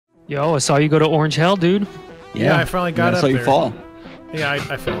Yo, I saw you go to Orange Hell, dude. Yeah, I finally got up there. I saw you fall. Yeah,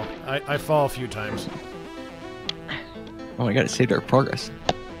 I fell. I fall a few times. Oh, I gotta save our progress.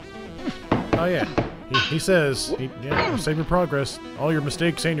 Oh yeah, he says, yeah, save your progress, all your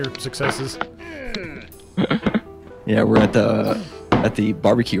mistakes and your successes. Yeah, we're at the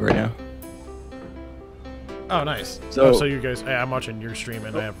barbecue right now. Oh, nice. So you guys, I'm watching your stream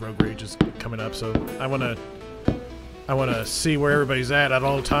and I have Rogue Rage is coming up, so I wanna see where everybody's at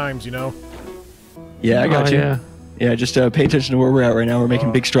all times, you know. Yeah, I got you. Yeah, just pay attention to where we're at right now. We're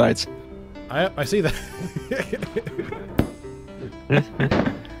making big strides. I see that.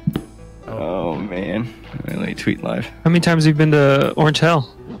 Oh man, let me tweet live. How many times have you been to Orange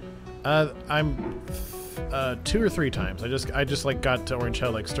Hell? I'm 2 or 3 times. I just like got to Orange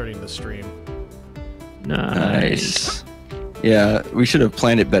Hell like starting the stream. Nice. Yeah, we should have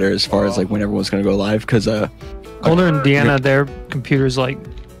planned it better as far as like when everyone's gonna go live, because Calder and Deanna, their computer's like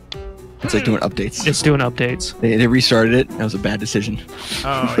it's like doing updates. It's doing updates. They restarted it. That was a bad decision.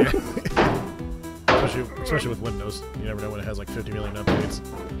 Oh yeah. especially with Windows, you never know when it has like 50 million updates.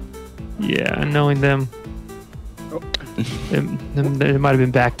 Yeah, knowing them, they might have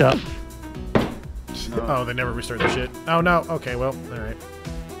been backed up. Oh, they never restart the shit. Oh no. Okay, well, all right.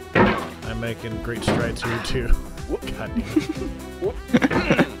 I'm making great strides here too. God damn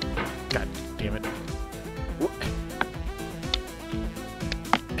it. God damn it.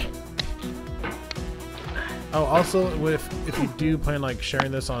 Oh, also, if you do plan like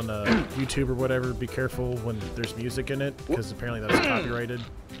sharing this on YouTube or whatever, be careful when there's music in it, because apparently that's copyrighted.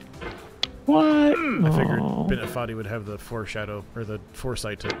 What? I figured Bennett Foddy would have the foresight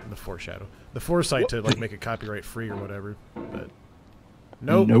to like make it copyright free or whatever, but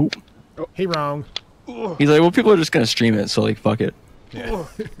nope. Nope. He wrong. He's like, well, people are just gonna stream it, so like, fuck it. Yeah.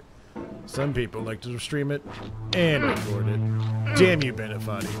 Some people like to stream it and record it. Damn you, Bennett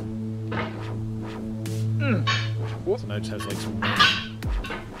Foddy. So now it just has like some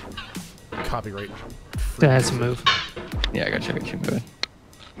copyright. That's a move. Yeah, I gotta check it. Go ahead.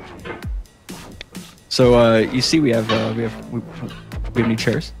 So you see, we have new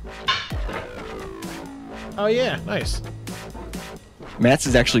chairs. Oh yeah, nice. Matt's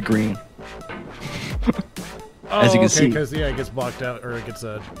is actually green. Oh, as you can see, because it gets blocked out or it gets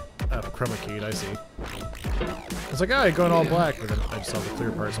chroma keyed. I see. It's like, oh, you're going all black, but then I just saw the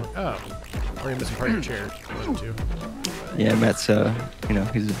clear parts. I'm like, oh, or you're missing part of your chair. Too. Yeah, Matt's you know,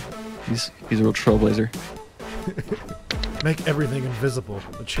 he's a real trailblazer. Make everything invisible.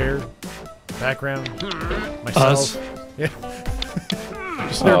 The chair, background, myself. Us. Yeah.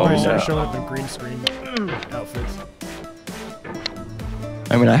 Just everybody starts showing up in green screen outfits.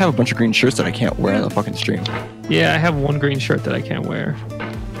 I mean, I have a bunch of green shirts that I can't wear on the fucking stream. Yeah, I have one green shirt that I can't wear.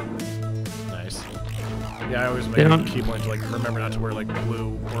 Nice. Yeah, I always make a key point to like remember not to wear like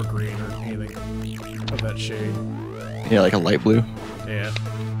blue or green or anything of that shade. Yeah, like a light blue. Yeah.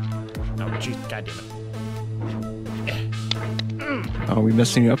 Oh, jeez, goddamn it. Are we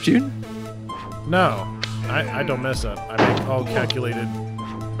messing you up, Jude? No, I don't mess up. I make all calculated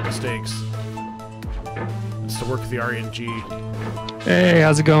mistakes. It's to work the RNG. Hey,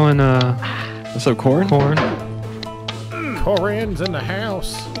 how's it going? What's up, Corn? Corn. Corin's in the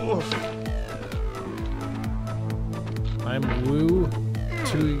house. I'm woo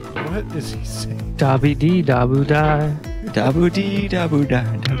to what is he saying? Dabby dee dabu die. Dabu dee dabu da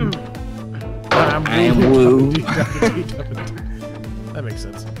dabu. I'm woo. That makes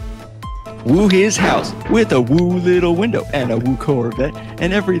sense. Woo his house with a woo little window and a woo Corvette,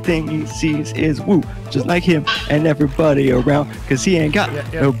 and everything he sees is woo, just like him and everybody around, cause he ain't got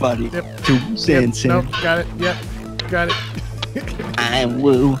nobody to sense him. Nope, got it. Yep, got it. I'm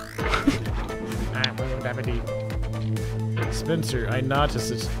woo. I'm woo, dabbity. Spencer, I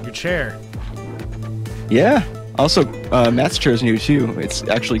noticed your chair. Yeah. Also, Matt's chair is new too. It's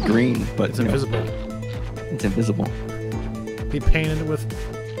actually green, but it's invisible. It's invisible. He painted it with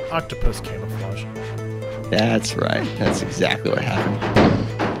octopus camouflage. That's right. That's exactly what happened.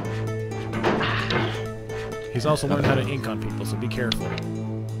 He's also learned how to ink on people, so be careful.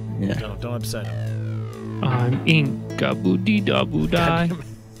 Yeah. Don't upset him. I'm ink-a-boo-dee-da-boo-die.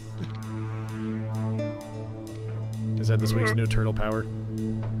 Is that this week's new turtle power?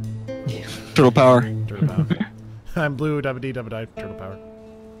 Yeah. Turtle power. Turtle power. I'm blue, dabba-dee, dabba-die, turtle power.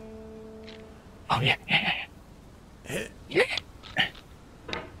 Oh, yeah. Yeah.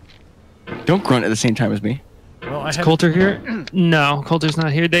 Don't grunt at the same time as me. Well, Is Coulter here? No, Coulter's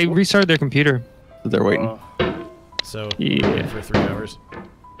not here. They restarted their computer. So they're waiting. So, yeah. For 3 hours.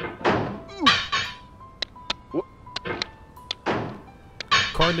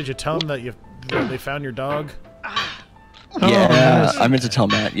 Corn, did you tell them that they found your dog? Yeah, nice. I meant to tell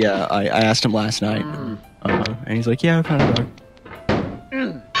Matt. Yeah, I asked him last night, and he's like, "Yeah, I found a dog."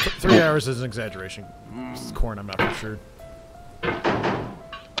 3 hours is an exaggeration. This is corn. I'm not for sure.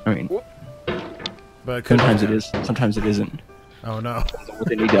 I mean, But sometimes it is. Sometimes it isn't. Oh no. What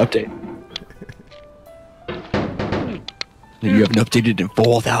they need to update. You haven't updated in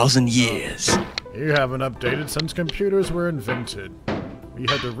 4,000 years. You haven't updated since computers were invented. We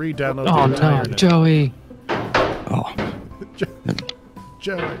had to re-download Oh the entire no, Joey. Oh,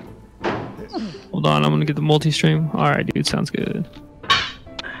 Joey. Hold on, I'm gonna get the multi-stream. Alright, dude, sounds good.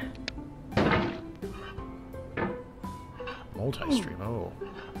 Multi-stream, oh.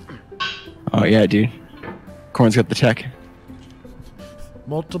 oh yeah, dude. Corn's got the tech.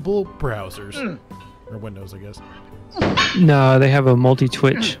 Multiple browsers. Or Windows, I guess. No, they have a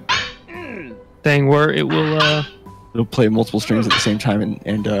multi-Twitch thing where it will, It'll play multiple streams at the same time,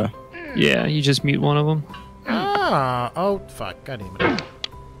 and yeah, you just mute one of them. Ah, oh, fuck, god damn it.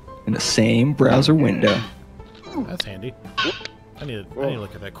 in the same browser window. That's handy. I need to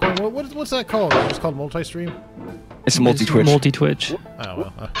look at that. Corn, what's that called? Is it just called multi-stream? It's a multi-Twitch. Multi-Twitch. Oh,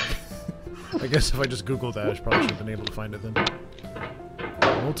 well. I guess if I just Googled that, I probably should have been able to find it then.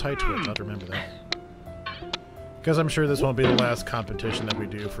 Multi-Twitch, I'll have to remember that. Because I'm sure this won't be the last competition that we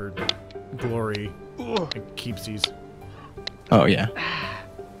do for glory and keepsies. Oh yeah.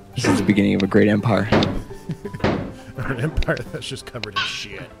 This is the beginning of a great empire. Or an empire that's just covered in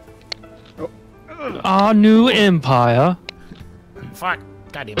shit. Our new empire. Fuck.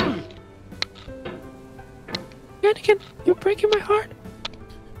 God damn it. Anakin, you're breaking my heart.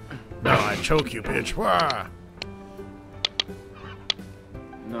 No, I choke you, bitch. Wah!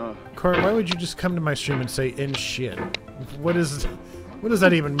 No. Corn, why would you just come to my stream and say "in shit"? What does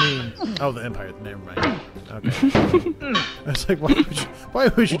that even mean? Oh, the Empire. Never mind. Okay. I was like, why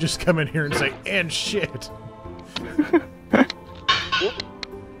would you just come in here and say "and shit"?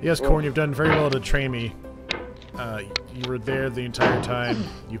 Yes, Corn, you've done very well to train me. You were there the entire time.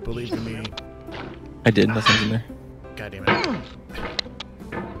 You believed in me. I did. Nothing's in there. God damn it.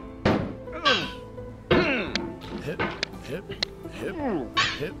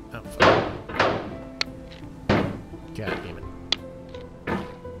 Hit. Oh, fuck. God damn it.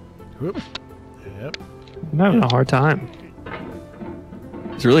 Whoop. Yep. I'm having a hard time.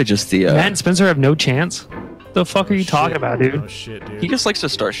 It's really just the. Matt and Spencer have no chance. The fuck are you talking about, dude? Oh shit, dude. He just likes to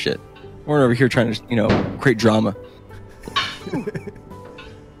start shit. We're over here trying to, create drama.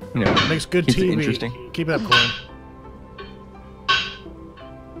 Makes good keeps it TV. interesting. Keep it up, Corn.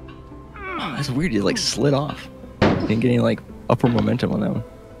 Oh, that's weird. He slid off. Didn't get any upward momentum on that one.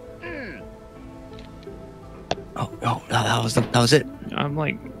 Oh, no, that was it. I'm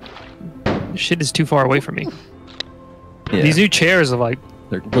like, this shit is too far away from me. Yeah. These new chairs are like,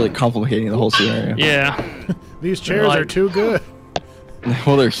 They're really complicating the whole scenario. Yeah. These chairs are too good.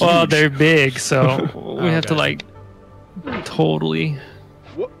 Well, they're huge. Well, they're big, so we have to gotcha. totally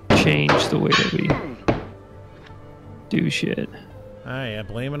change the way that we do shit. Ah, yeah,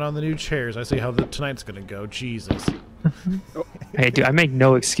 blame it on the new chairs. I see how tonight's gonna go. Jesus. Hey, dude, I make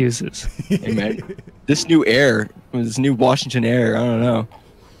no excuses. Hey, man, this new Washington air, I don't know.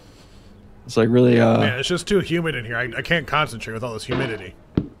 It's really, Man, it's just too humid in here. I can't concentrate with all this humidity.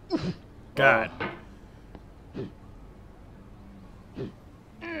 God.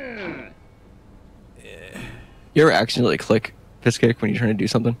 You ever accidentally click fist kick when you're trying to do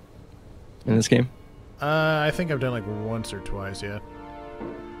something in this game? I think I've done once or twice, yeah.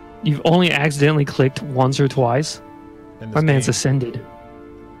 You've only accidentally clicked once or twice? In this My man's game. ascended.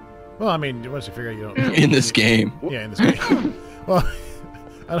 Well, I mean, once you figure out you don't... In this game. Yeah, in this game. Well,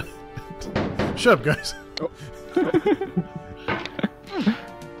 shut up, guys.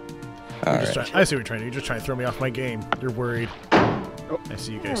 Alright. I see what you're trying to do. You're just trying to throw me off my game. You're worried. I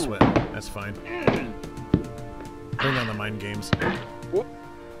see you guys sweating. That's fine. Bring on the mind games.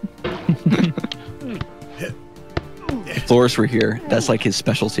 If Flores were here, that's his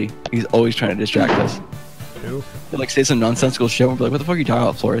specialty. He's always trying to distract us. Who? He'll say some nonsensical shit and we'll be like, what the fuck are you talking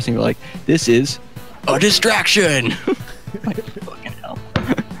about, Flores? And he'll be like, this is a distraction! Fucking hell.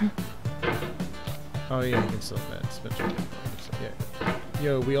 Oh yeah, you can still bet. Spencer. Yeah.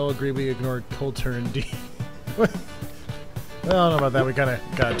 Yo, we all agree we ignored Coulter and D. What? Well, I don't know about that. We kind of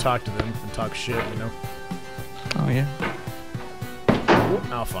gotta talk to them and talk shit, you know? Oh, yeah.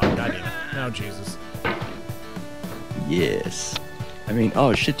 Oh, fuck. God damn it. Oh, Jesus. Yes. I mean,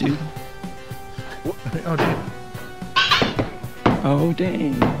 oh, shit, dude. Oh, damn. Oh,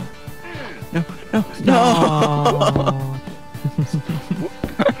 dang. No. No.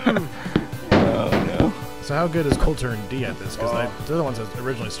 Oh, no. So how good is Coulter and D at this? Because they're the ones that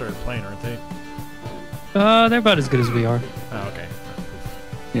originally started playing, aren't they? They're about as good as we are. Oh, okay.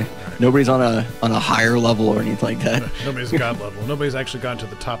 Yeah. Nobody's on a higher level or anything like that. Nobody's god level. Nobody's actually gotten to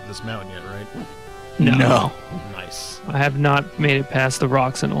the top of this mountain yet, right? No. Nice. I have not made it past the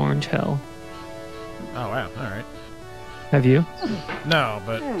rocks in orange hell. Oh, wow. All right. Have you? No,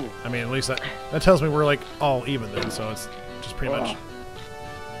 but, I mean, at least that tells me we're, like, all even then, so it's just pretty much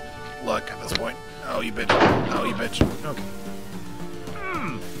luck at this point. Oh, you bitch. Oh, you bitch. Okay.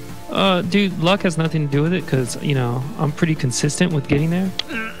 Dude, luck has nothing to do with it, because, you know, I'm pretty consistent with getting there.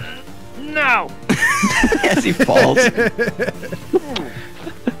 No! As he falls.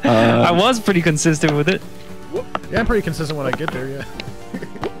 I was pretty consistent with it. Yeah, I'm pretty consistent when I get there, yeah.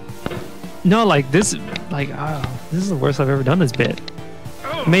 No, like this, this is the worst I've ever done this bit.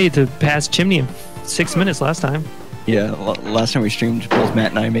 I made it to past chimney in 6 minutes last time. Yeah, last time we streamed, both Matt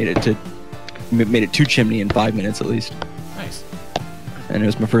and I made it to chimney in 5 minutes at least. Nice. And it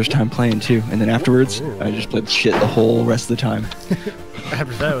was my first time playing too. And then afterwards, I just played shit the whole rest of the time.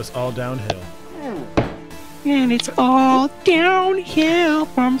 After that, it was all downhill. And it's all downhill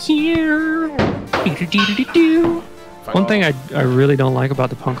from here. One thing I really don't like about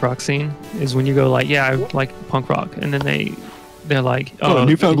the punk rock scene is when you go like, yeah, I like punk rock, and then they're like, oh,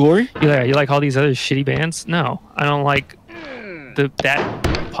 Newfound Glory? You like all these other shitty bands? No, I don't like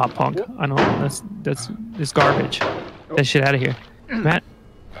that pop punk. I don't. That's garbage. That shit out of here. Matt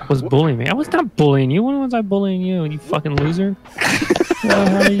was bullying me. I was not bullying you. When was I bullying you? You fucking loser.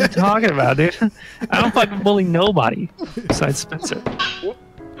 What are you talking about, dude? I don't fucking bully nobody besides Spencer.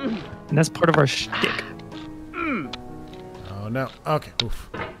 And that's part of our shtick. Oh, no. Okay. Oof.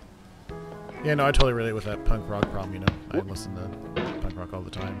 Yeah, no, I totally relate with that punk rock problem, you know. I listen to punk rock all the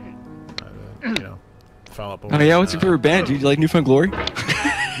time. You know, Fall Out Boy. Oh, yeah, what's your favorite band? Do you like Newfound Glory?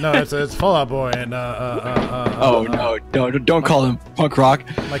 No, it's Fall Out Boy and, oh, no, don't call them punk rock.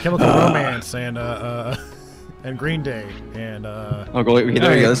 My Chemical Romance and Green Day and, oh, go, there you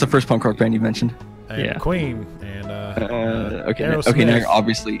go. That's the first punk rock band you mentioned. And yeah. Queen and, okay,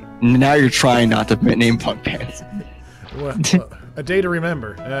 Aerosmith. now you're trying not to name punk bands. A Day to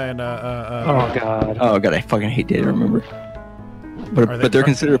Remember and oh god. Oh god, I fucking hate Day to Remember. But they're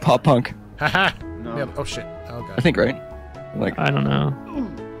considered pop punk. Haha. No. Yeah, oh shit. Oh god. I think, right? Like, I don't know.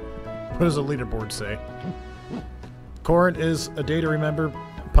 What does the leaderboard say? Corn is A Day to Remember,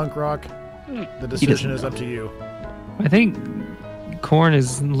 punk rock. The decision is up to you. I think Korn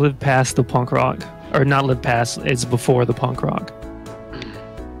is lived past the punk rock, or not lived past. It's before the punk rock.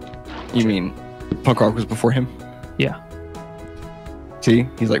 You mean punk rock was before him? Yeah. See,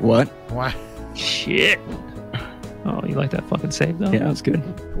 he's like, what? Why? Shit. Oh, you like that fucking save though? Yeah, that's good.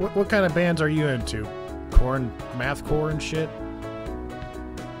 What kind of bands are you into? Corn, mathcore and shit?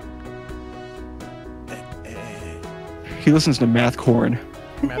 He listens to math corn.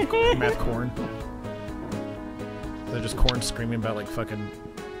 Math corn. They're just corn screaming about like fucking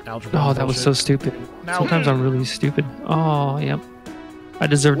algebra. Oh, that was so stupid. Sometimes I'm really stupid. Oh, yep. I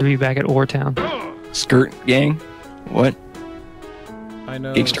deserve to be back at Ortown. Skirt gang? What? I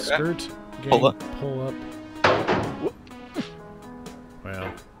know. Gangster Skirt gang. Pull up. Pull up.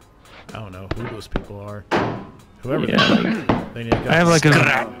 Well, I don't know who those people are. Whoever they are. They need to go. I have like Get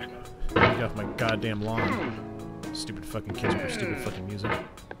off my goddamn lawn. Stupid fucking kids with their stupid fucking music.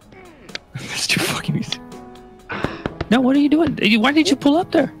 Stupid fucking music. No, what are you doing? Why did you pull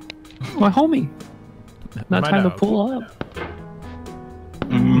up there? My homie. Not time to pull up.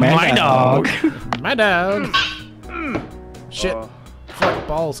 My dog. My dog. Shit. Fuck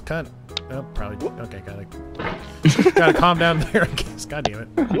balls, cunt. Oh, probably. Okay, gotta calm down there, I guess. God damn it.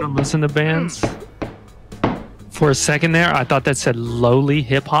 I don't listen to bands. For a second there, I thought that said lowly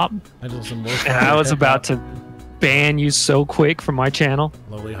hip hop. I just listen more. And I was about to ban you so quick from my channel.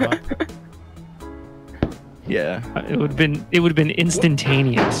 Lowly hop. Yeah. Uh, It would have been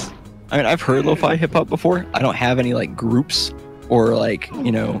instantaneous. I mean, I've heard lo-fi hip hop before. I don't have any like groups or like,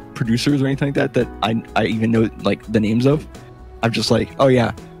 you know, producers or anything like that I even know like the names of. I'm just like, oh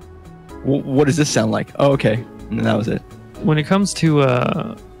yeah, what does this sound like? Oh, okay. And then that was it. When it comes to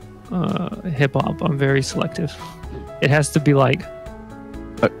hip hop, I'm very selective. It has to be like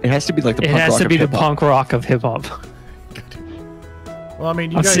It has to be like the it punk has rock to of be the hip-hop. punk rock of hip hop. Well, I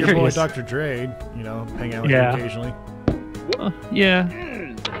mean, you I'm got your boy serious. Dr. Dre, you know, hang out with Yeah. you occasionally. Yeah.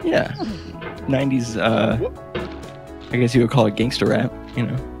 Yeah. 90s, I guess you would call it gangster rap, you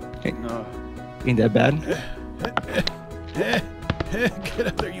know. Ain't that bad? Get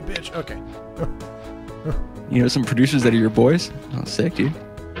out there, you bitch. Okay. You know some producers that are your boys? Oh, sick, dude.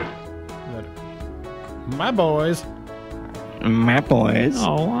 My boys. My boys.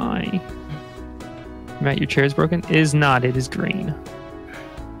 Oh, why? Matt, your chair is broken? It is not. It is green.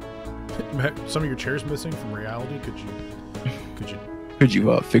 some of your chairs missing from reality? Could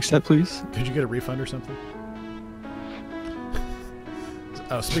you fix that, please? Could you get a refund or something?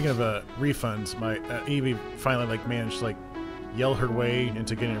 Speaking of refunds, my Evie finally like managed to like yell her way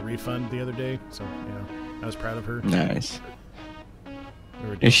into getting a refund the other day. So I was proud of her. Nice.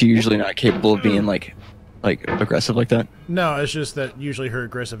 Is she usually not capable of being like aggressive like that? No, it's just that usually her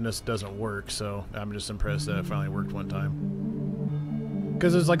aggressiveness doesn't work. So I'm just impressed that it finally worked one time.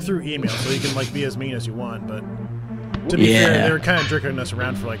 Because it's like through email, so you can like be as mean as you want. But to be fair, they were kind of jerking us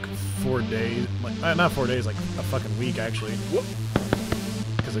around for like 4 days. Like not 4 days, like a fucking week actually.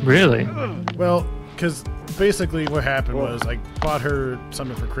 Really? Well, because basically what happened was I bought her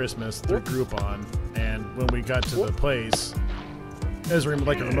something for Christmas through Groupon, and when we got to the place, it was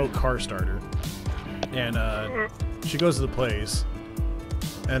like a remote car starter, and she goes to the place,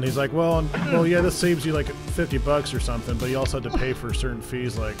 and he's like, well, yeah, this saves you like $50 or something, but you also have to pay for certain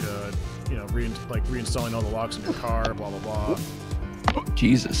fees like reinstalling all the locks in your car, blah blah blah.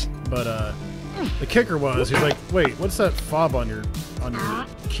 Jesus. But the kicker was, he's like, wait, what's that fob on your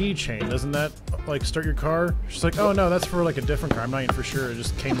keychain? Doesn't that like start your car? She's like, oh no, that's for like a different car. I'm not even for sure. It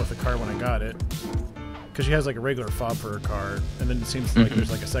just came with the car when I got it. Because she has like a regular fob for her car, and then it seems like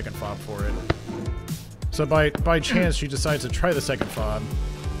there's like a second fob for it. So by chance, she decides to try the second fob,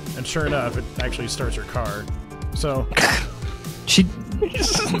 and sure enough, it actually starts her car. So she's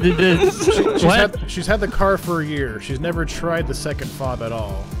had the car for a year. She's never tried the second fob at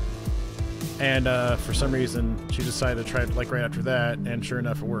all. And for some reason, she decided to try it like right after that, and sure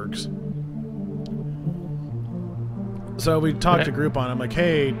enough, it works. So we talked to Groupon. I'm like,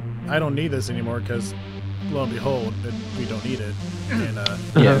 hey, I don't need this anymore because, lo and behold, we don't need it. And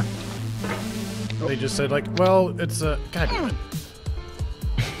they just said like, well, it's a God damn it.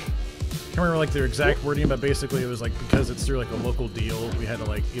 I can't remember like their exact wording, but basically it was like because it's through like a local deal, we had to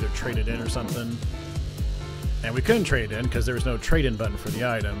like either trade it in or something, and we couldn't trade it in because there was no trade-in button for the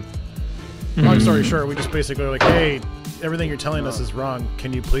item. Long story short, we just basically were like, hey, everything you're telling us is wrong.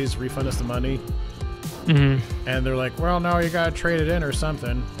 Can you please refund us the money? And they're like, well, no, you gotta trade it in or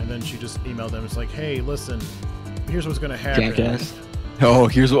something. And then she just emailed them. It's like, hey, listen, here's what's gonna happen. Jackass.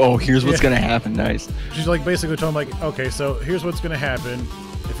 Here's what's gonna happen. Nice. She's like basically told him like, okay, so here's what's gonna happen.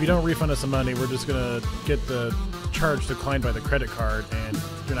 If you don't refund us the money, we're just gonna get the charge declined by the credit card, and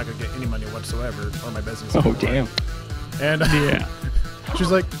you're not gonna get any money whatsoever, or my business. Oh damn. And yeah. She's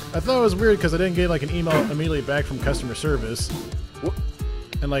like, I thought it was weird because I didn't get like an email immediately back from customer service.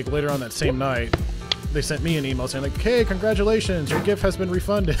 And like later on that same night, they sent me an email saying like, hey, congratulations, your gift has been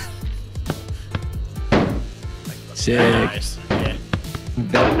refunded. Sick. Nice. Yeah.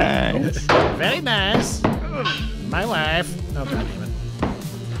 Very nice. Very nice. My wife. Oh, God damn it.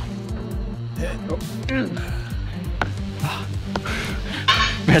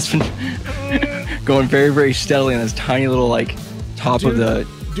 That's been going very, very steadily on this tiny little like top of the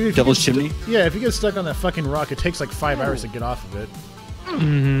devil's chimney. Yeah, if you get stuck on that fucking rock, it takes like 5 hours to get off of it.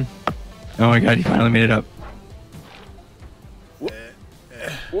 Oh my God, he finally made it up.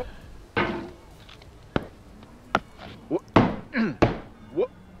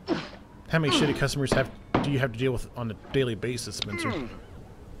 How many shitty customers do you have to deal with on a daily basis, Spencer?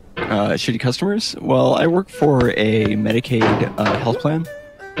 Shitty customers? Well, I work for a Medicaid health plan.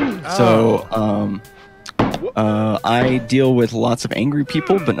 So, I deal with lots of angry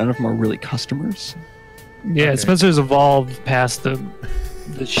people, but none of them are really customers. Yeah, okay. Spencer's evolved past the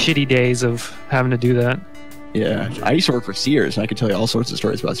shitty days of having to do that. Yeah, gotcha. I used to work for Sears, and I could tell you all sorts of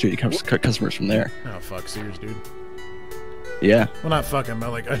stories about shitty customers from there. Oh, fuck Sears, dude. Yeah. Well, not fuck him,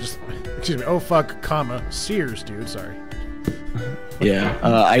 but like, excuse me, oh, fuck, comma, Sears, dude, sorry. Yeah,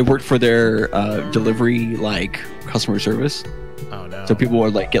 I worked for their delivery, like, customer service. Oh, no. So people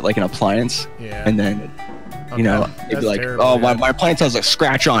would, like, get, like, an appliance, and then, you know, they'd be like, terrible, oh, my appliance has a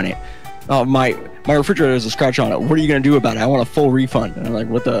scratch on it. Oh, my refrigerator has a scratch on it. What are you going to do about it? I want a full refund. And I'm like,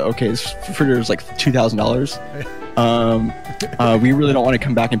 what the? Okay, this refrigerator is like $2,000. We really don't want to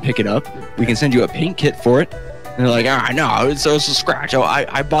come back and pick it up. We can send you a paint kit for it. And they're like, no, it's a scratch. Oh,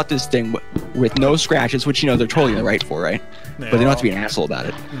 I bought this thing with no scratches, which, you know, they're totally in the right for, right? But they don't have to be an asshole about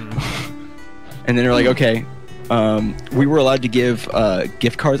it. And then they're like, okay, we were allowed to give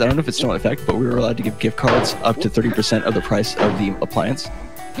gift cards. I don't know if it's still in effect, but we were allowed to give gift cards up to 30% of the price of the appliance.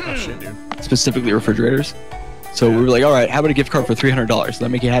 Oh, shit, dude. Specifically refrigerators. So we were like, all right, how about a gift card for $300? Does that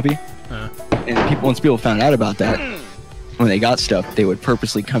make you happy? And once people found out about that, when they got stuff, they would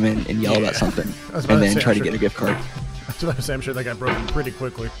purposely come in and yell about something and then try to get a gift card. That's what I was saying. I'm sure that got broken pretty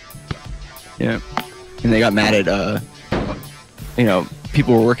quickly. Yeah. And they got mad at, you know,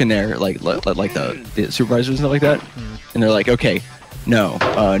 people were working there, like the supervisors and stuff like that. And they're like, okay, No,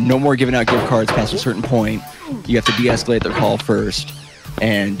 no more giving out gift cards past a certain point. You have to de-escalate their call first,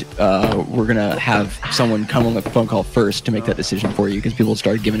 and we're gonna have someone come on the phone call first to make that decision for you, because people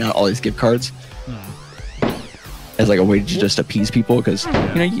started giving out all these gift cards as like a way to just appease people, because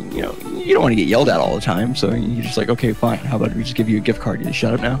you don't want to get yelled at all the time, so you're just like, okay, fine. How about we just give you a gift card? You just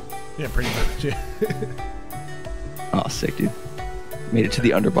shut up now. Yeah, pretty much. Yeah. Oh, sick, dude. Made it to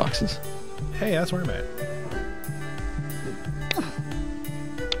the underboxes. Hey, that's where I'm at.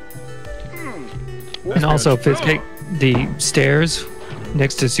 And also, if it's the stairs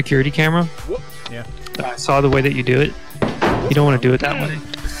next to security camera, yeah, I saw the way that you do it. You don't want to do it that way.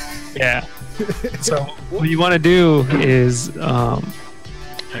 Yeah. So what you want to do is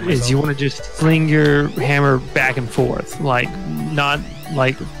you want to just fling your hammer back and forth, like not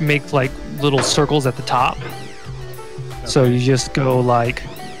like make like little circles at the top. Okay. So you just go like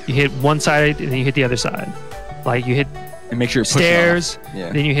you hit one side and then you hit the other side, like you hit and make sure stairs,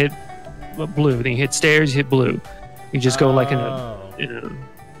 then you hit blue, then you hit stairs, you hit blue. You just go like in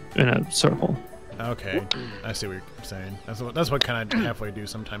a circle. Okay, I see what you're saying. That's what kind of halfway do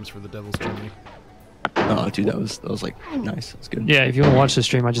sometimes for the Devil's Chimney. Oh, dude, that was like nice. That's good. Yeah, if you want to watch the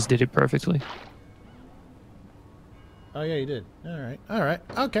stream, I just did it perfectly. Oh yeah, you did. All right,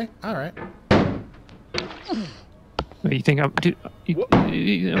 okay, all right. Wait, you think I'm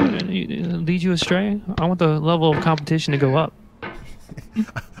lead you astray? I want the level of competition to go up.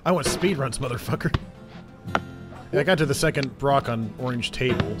 I want speedruns, motherfucker. Yeah, I got to the second Brock on orange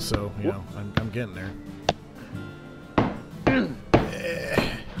table, so you know I'm getting there.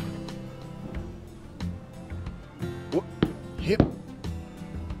 Hip.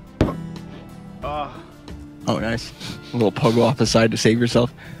 Oh, nice. A little pogo off the side to save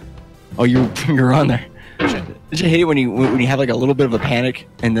yourself. Oh, you're on there. Did you hate it when you have like a little bit of a panic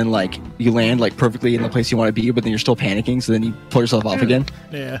and then like you land like perfectly in the place you want to be, but then you're still panicking, so then you pull yourself off again?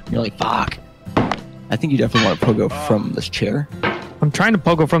 Yeah. You're like, fuck. I think you definitely want to pogo from this chair. I'm trying to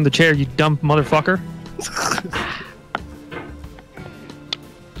pogo from the chair, you dumb motherfucker.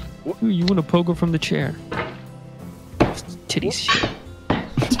 Ooh, you want to pogo from the chair? Titty shit.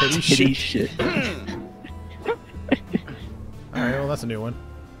 Titty shit. Alright, well that's a new one.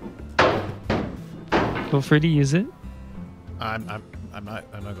 Feel free to use it. I'm not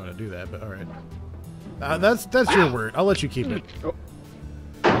going to do that, but all right. That's your word. I'll let you keep it.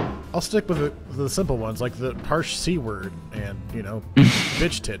 I'll stick with the simple ones, like the harsh C word and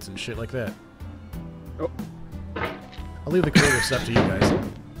bitch tits and shit like that. I'll leave the creative stuff to you guys.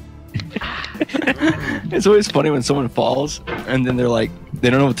 It's always funny when someone falls and then they're like, they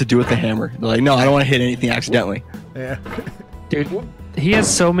don't know what to do with the hammer. They're like, no, I don't want to hit anything accidentally. Yeah. Dude, he has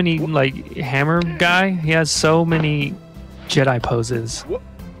so many, like, hammer guy, he has so many Jedi poses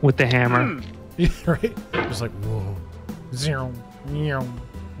with the hammer. Yeah, right? Just like, whoa. Zero.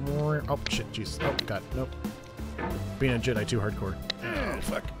 Oh, shit, jeez. Oh, God, nope. Being a Jedi too hardcore. Oh,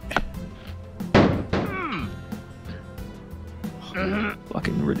 fuck.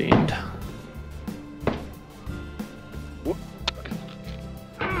 Fucking redeemed.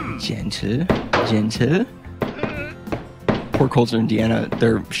 Gentle. Poor Colts in Indiana,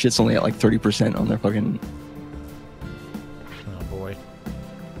 their shit's only at like 30% on their fucking... Oh, boy.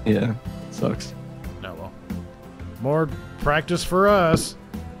 Yeah, sucks. No, well. More practice for us.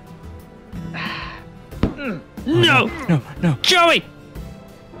 No! No! Joey!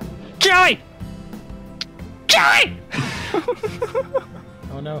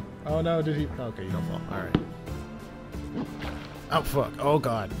 Oh, no. Oh, no, did he... Okay, you don't fall. Alright. Oh, fuck. Oh,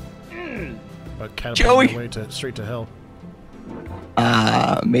 God. But catapult my way straight to hell.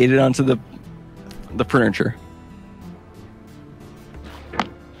 Made it onto the furniture.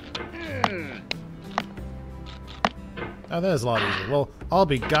 Oh, that is a lot easier. Well, I'll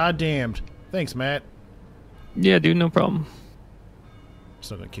be goddamned. Thanks, Matt. Yeah, dude, no problem.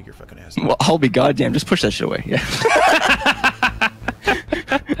 Still gonna kick your fucking ass. Well, I'll be goddamn. Just push that shit away. Yeah.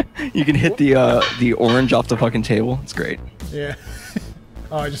 You can hit the orange off the fucking table. It's great. Yeah.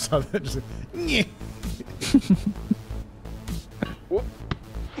 Oh, I just saw that. Just yeah.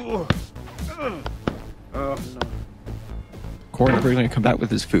 Oh no. Corey never gonna come back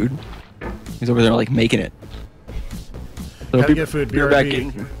with his food. He's over there like making it. So gotta get food.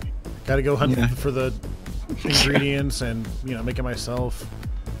 BRB. Gotta go hunt Yeah. for the ingredients and make it myself.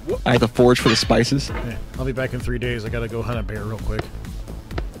 I have to forage for the spices. Yeah, I'll be back in 3 days. I gotta go hunt a bear real quick.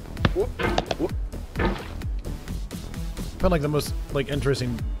 Found like the most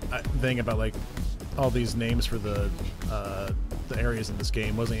interesting thing about like all these names for the areas in this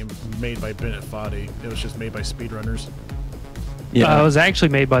game wasn't even made by Bennett Foddy. It was just made by speedrunners. Yeah. It was actually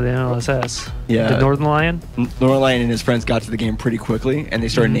made by the NLSS. Yeah. The Northern Lion. Northern Lion and his friends got to the game pretty quickly, and they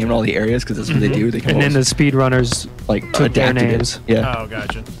started naming all the areas because that's what they do. They and then the speedrunners like took their adapted names. it. Yeah. Oh,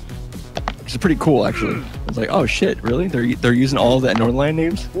 gotcha. Which is pretty cool, actually. I was like, oh shit, really? They're using all the Northern Lion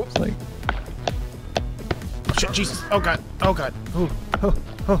names? It's like, Oh, shit, Jesus. Oh, God. Oh, God.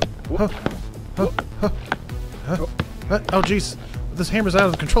 Oh, jeez. This hammer's out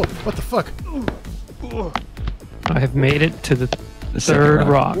of control. What the fuck? I have made it to the the third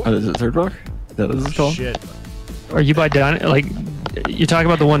rock. Oh, is it third rock? Is that what this is called? Shit. Are you by like you're talking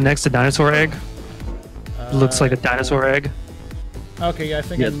about the one next to Dinosaur Egg? Looks like a dinosaur egg. Okay, yeah, I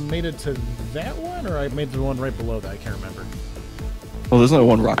think Yeah. I made it to that one, or I made the one right below that. I can't remember. Well, there's only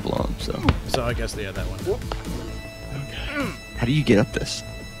one rock below him, so. So I guess, yeah, that one. How do you get up this?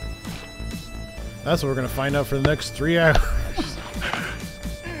 That's what we're going to find out for the next 3 hours.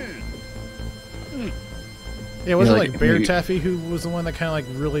 Yeah, wasn't like, it like Bear maybe- Taffy who was the one that kind of like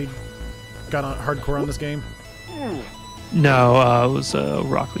really got on hardcore on this game? No, it was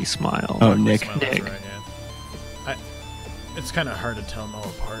Rockley Smile. Oh, Nick. Smile, that's Nick. right, yeah. It's kind of hard to tell them all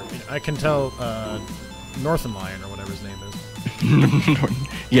apart. I can tell Northern Lion or whatever his name is,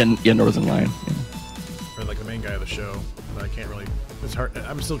 yeah, Northern Lion. Yeah. or like the main guy of the show. But I can't really. It's hard.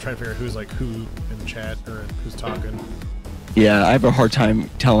 I'm still trying to figure out who's like who in the chat or who's talking. Yeah, I have a hard time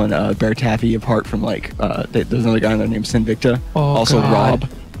telling Bear Taffy apart from like there's another guy in there named Sinvicta. Oh, also God. Rob.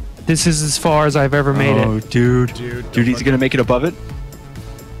 This is as far as I've ever made it. Dude, he's gonna make it above it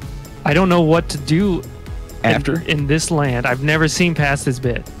I don't know what to do after. in this land. I've never seen past this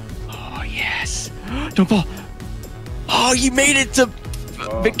bit. Oh yes! Don't fall. Oh, you made it to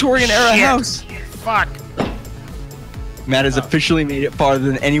Victorian era house. Fuck! Matt has officially made it farther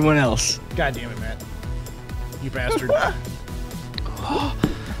than anyone else. God damn it, Matt! You bastard!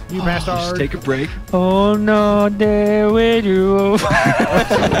 You bastard! Just take a break. Oh no, there with you.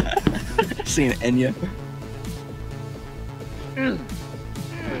 Singing Enya.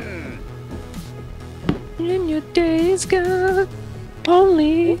 In your days gone,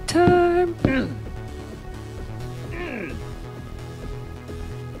 only time.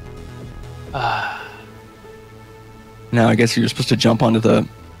 Now I guess you're supposed to jump onto the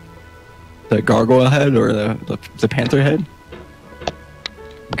gargoyle head or the panther head.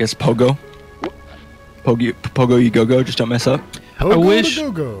 I guess Pogo. Pogo you go, just don't mess up. Pogo I wish-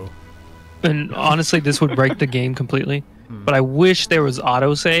 to go. And honestly, this would break the game completely. But I wish there was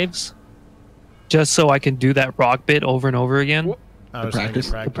auto saves, just so I can do that rock bit over and over again I was practice?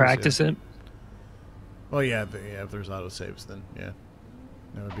 thinking to practice yeah. it. Well, yeah, if there's auto saves, then yeah,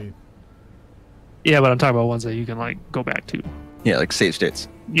 that would be. Yeah, but I'm talking about ones that you can like go back to. Yeah, like save states.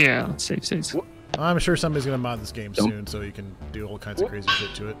 Yeah, save states. I'm sure somebody's gonna mod this game soon, so you can do all kinds of crazy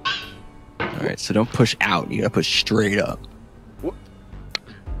shit to it. Alright, so don't push out, you gotta push straight up.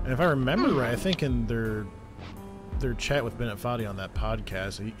 And if I remember right, I think in their chat with Bennett Foddy on that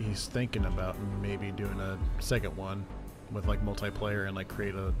podcast, he's thinking about maybe doing a second one with like multiplayer and like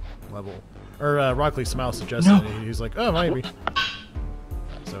create a level. Or Rockley Smile suggested it. He's like, oh, maybe.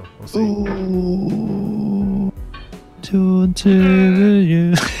 So we'll see. Ooh, to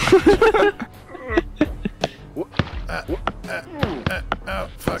you. Oh,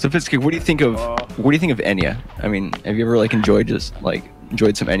 fuck. So Fitzky, what do you think of Enya? I mean, have you ever like enjoyed some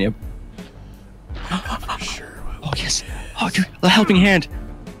Enya? For sure. Oh yes. Oh dude, the helping hand.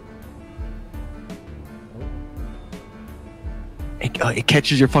 It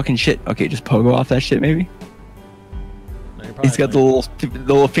catches your fucking shit. Okay, just pogo off that shit maybe. No, you're He's got the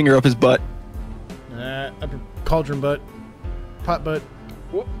little finger up his butt. upper cauldron butt, pot butt.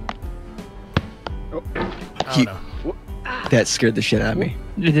 Oh no. That scared the shit out of me.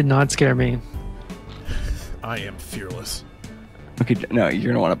 It did not scare me. I am fearless. Okay, no,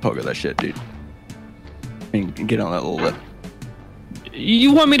 you're gonna want to pogo that shit, dude. And get on that little lip.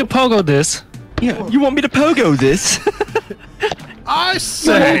 You want me to pogo this? Yeah, you want me to pogo this? I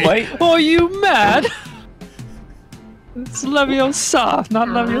say. Oh, you mad? It's Leviosa, not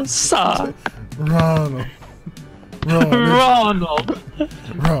Leviosa. Ronald. Ronald.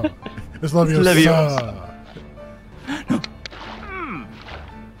 Ronald. It's Leviosa. Leviosa.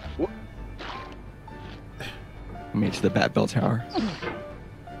 Made it to the Bat Bell Tower.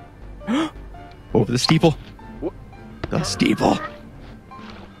 Over the steeple. The steeple.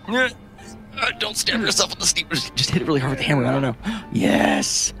 Don't stab yourself on the steeple. Just hit it really hard with the hammer. I don't know.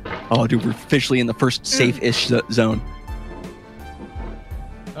 Yes. Oh, dude, we're officially in the first safe-ish zone.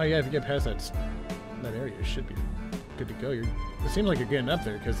 Oh yeah, if you get past that area, you should be good to go. It seems like you're getting up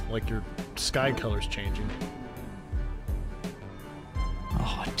there because like your sky color's changing.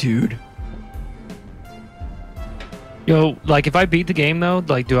 Oh, dude. Yo, like if I beat the game though,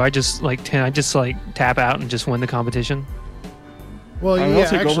 like do I just like can I just like tap out and just win the competition? Well, I yeah,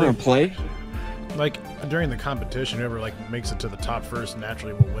 also go over actually, and play. like during the competition, whoever like makes it to the top first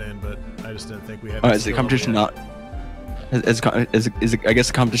naturally will win. But I just didn't think we had. Is the competition not? Is it, I guess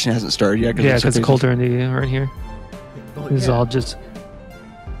the competition hasn't started yet. Yeah, because it's colder in the right here. Well, It's yeah. all just.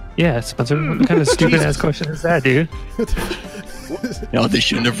 Yeah, Spencer. What kind of stupid ass question is that, dude? No, they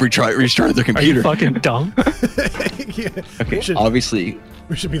shouldn't have restarted their Are computer. you fucking dumb? Yeah, Okay, obviously.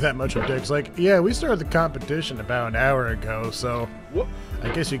 we should be that much of dicks. Like, yeah, we started the competition about an hour ago, so I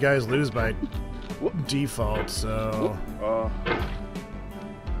guess you guys lose by default. So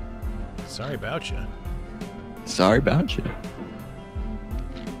sorry about you. Sorry about you.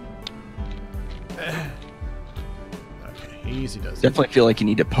 Okay, easy does it. Definitely feel like you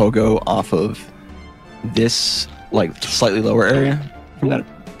need to pogo off of this, like, slightly lower area from that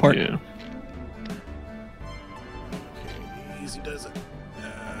part. Yeah. Okay, easy does it.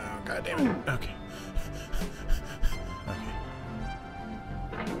 Oh, God damn it. Okay. Okay.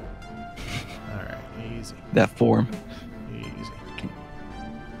 Alright, easy. That form. Easy.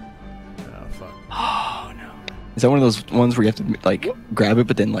 Oh, fuck. Oh, no. Is that one of those ones where you have to, like, grab it,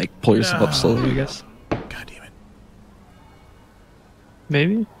 but then, like, pull yourself up slowly, I guess? God damn it.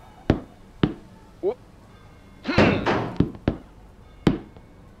 Maybe.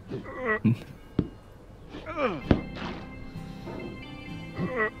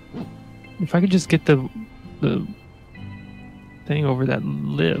 If I could just get the thing over that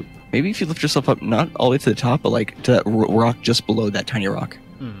lip. Maybe if you lift yourself up, not all the way to the top, but, like, to that rock just below that tiny rock.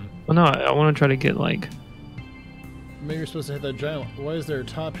 Well, no, I want to try to get like. Maybe you're supposed to hit that giant. Why is there a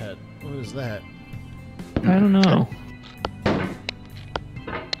top hat? What is that? I don't know.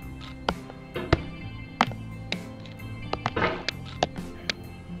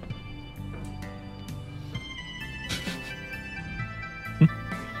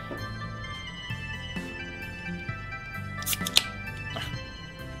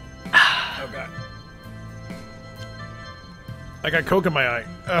 Oh, God. I got coke in my eye.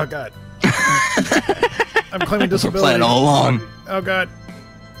 Oh, God. I'm claiming That's our disability. plan all along. Oh, God.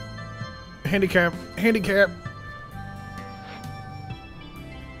 Handicap. Handicap.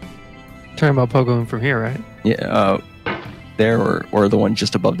 Talking about pogoing from here, right? Yeah, there or the one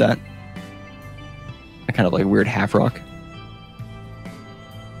just above that. A kind of like weird half rock.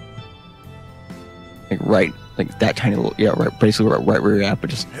 Like right, like that tiny little, yeah, right, basically right where you're at, but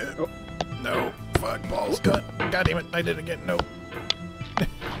just. No. Fuck balls. God damn it. I did it again. No.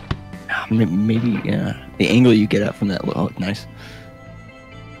 Maybe, yeah, the angle you get at from that. Oh, nice.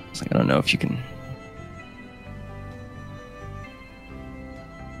 It's like I don't know if you can.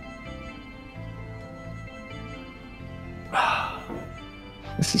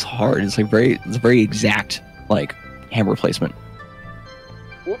 This is hard. It's like it's very exact, like hammer placement.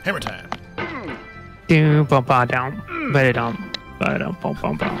 Hammer time. Doom, bum, bum, down, ba-da-dum, ba-da-dum, bum,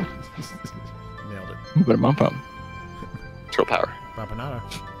 bum, bum. Nailed it. But bump bump. Throw power. Papanada.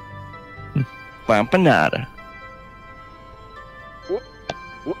 Bumpanada.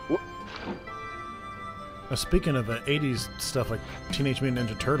 Speaking of 80s stuff like Teenage Mutant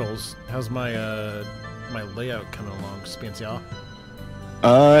Ninja Turtles, how's my my layout coming along, Spancia?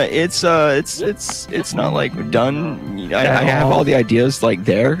 It's not like done. I have all the ideas like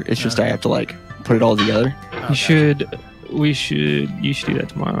there. It's just I have to like put it all together. You should do that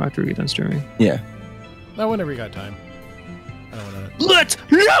tomorrow after we get done streaming. Yeah. No, whenever you got time. I don't wanna...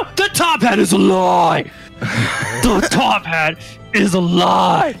 No, the top hat is a lie. The top hat is a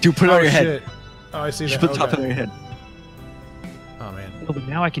lie. Dude, put it on your head. Shit. Oh, I see You that. should put the top Okay. hat on your head. Oh, man. Oh, but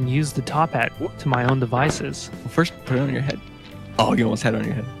now I can use the top hat to my own devices. Well, first, put it on your head. Oh, you almost had it on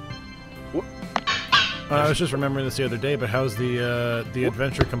your head. I was just remembering this the other day, but how's the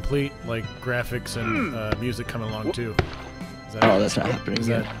Adventure Complete, like, graphics and music coming along, too? Is that, Oh, that's not happening. is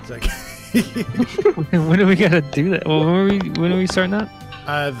Yet. that, is that... When do we gotta do that? Well, when are we starting that?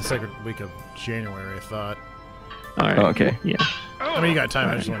 the second week of January, I thought. All right. Oh, okay. Yeah. I mean, you got time.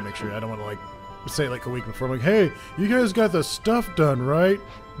 I just want to make sure. I don't want to, like, say it like a week before. I'm like, hey, you guys got the stuff done, right?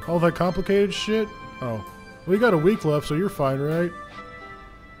 All that complicated shit? Oh. Well, you got a week left, so you're fine, right?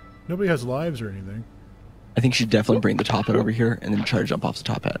 Nobody has lives or anything. I think you should definitely bring the top hat over here and then try to jump off the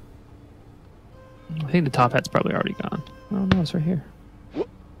top hat. I think the top hat's probably already gone. Oh no, it's right here.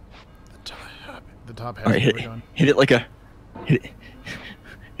 The top hat All right, is hit gone. it like a hit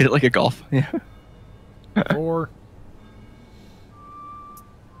it like a golf. Yeah. 4.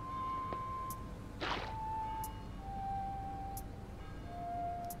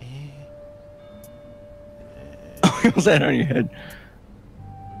 What's that on your head?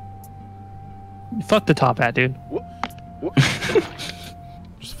 Fuck the top hat, dude.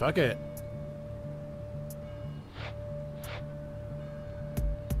 Just fuck it.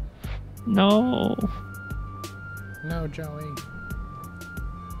 No. No, Joey.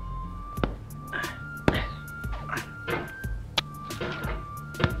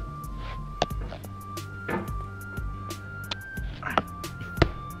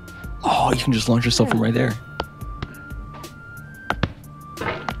 Oh, you can just launch yourself from right there.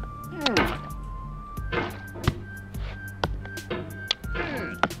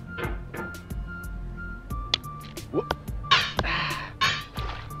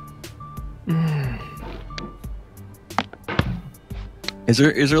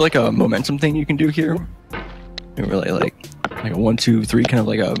 Is there like a momentum thing you can do here? Really like a 1, 2, 3 kind of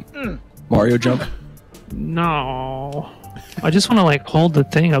like a Mario jump? No. I just want to like hold the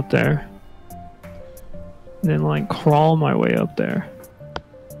thing up there. And then like crawl my way up there.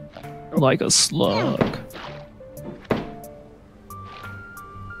 Like a slug.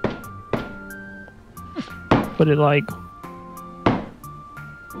 But it like...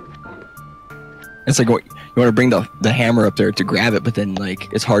 It's like what, you want to bring the hammer up there to grab it, but then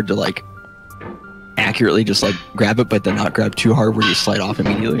like it's hard to like accurately just like grab it, but then not grab too hard where you slide off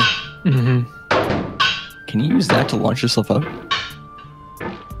immediately. Mm-hmm. Can you use that to launch yourself up?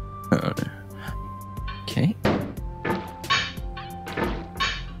 Okay.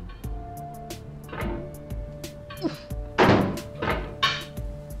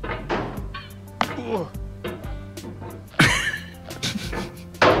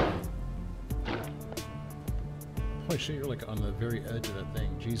 Holy shit, you're like on the very edge of that thing.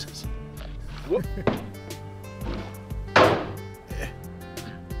 Jesus.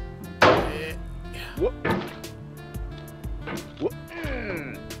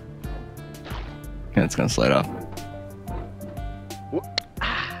 Yeah, it's gonna slide off.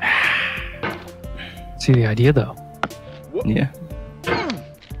 See the idea though? Yeah.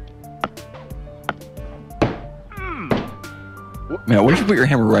 Man, what if you put your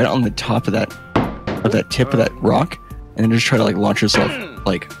hammer right on the top of that tip of that rock, and then just try to like launch yourself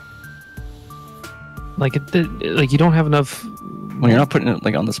like you don't have enough. Well, you're not putting it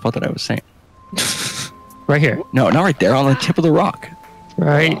like on the spot that I was saying. Right here. No, not right there on the tip of the rock.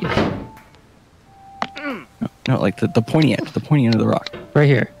 Right. No, like the pointy end of the rock. Right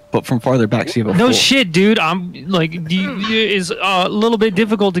here. But from farther back, so you have a no full... shit, dude. I'm like, it's a little bit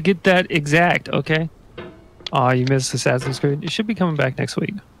difficult to get that exact. Okay. Oh, you missed Assassin's Creed. It should be coming back next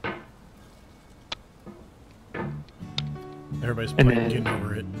week. Everybody's getting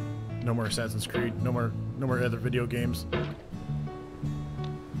over it. No more Assassin's Creed. No more other video games.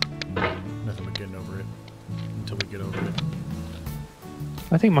 Nothing but getting over it until we get over it.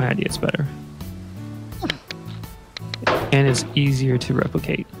 I think my idea is better. And it's easier to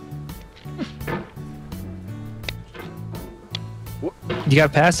replicate. You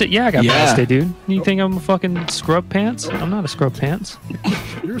got past it? Yeah, I got past it, dude. You think I'm a fucking scrub pants? I'm not a scrub pants.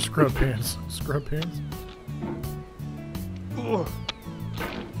 You're scrub pants. Scrub pants.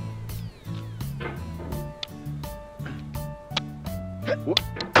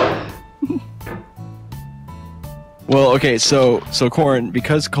 Well, okay, so Corin,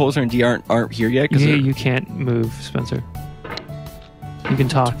 because Coulter and D aren't here yet. Yeah, you can't move, Spencer. You can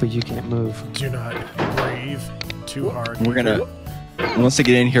talk, but you can't move. Do not breathe too hard. We're gonna, once they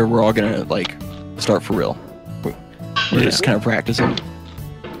get in here, we're all gonna like start for real. We're just kind of practicing.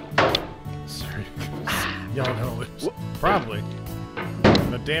 Sorry, y'all know it. Probably.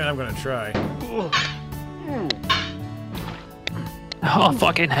 But damn it, I'm gonna try. Oh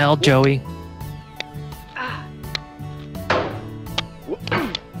fucking hell, Joey.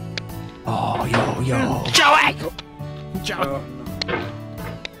 Oh, yo. Joey! Joey!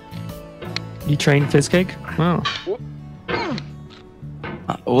 You trained Fizzcake? Oh.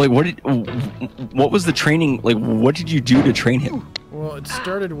 Like, what was the training? Like, what did you do to train him? Well, it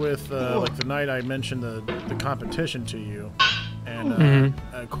started with like the night I mentioned the competition to you, and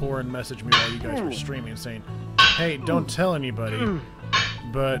Corin messaged me while you guys were streaming saying, "Hey, don't tell anybody,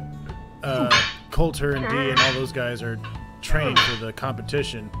 but Coulter and D and all those guys are training for the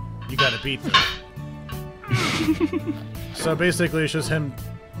competition. You got to beat them." So basically, it's just him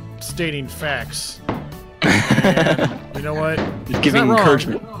stating facts. And you know what? He's giving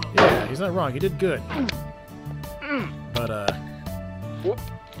encouragement. Yeah, he's not wrong. He did good. But oh,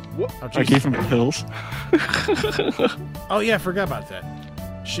 I gave him pills. Oh yeah, I forgot about that.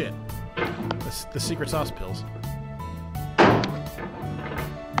 Shit. The secret sauce pills.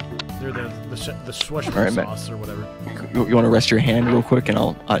 They're the Schweshman sauce or whatever. You want to rest your hand real quick, and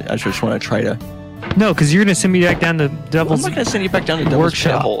I just want to try to. No, because you're gonna send me back down to Devil's. I'm not gonna send you back down to Devil's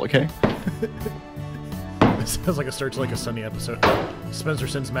workshop. Hole, okay? Sounds like it starts like a Sunny episode. Spencer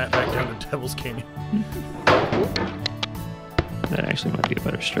sends Matt back down to Devil's Canyon. That actually might be a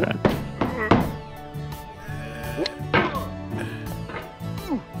better strat.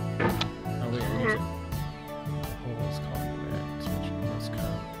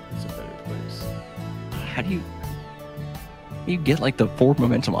 How do you get like the forward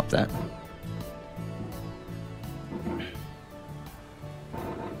momentum off that?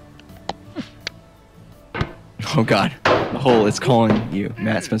 Oh God, the hole is calling you,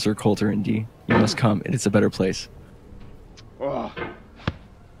 Matt, Spencer, Coulter, and D. You must come. It is a better place.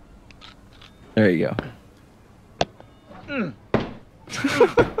 There you go.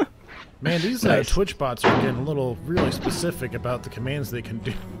 Man, these Nice. Twitch bots are getting a little really specific about the commands they can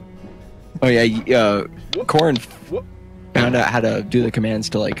do. Oh yeah, Corin found out how to do the commands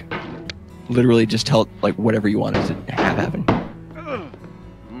to like literally just tell like whatever you wanted to have happen.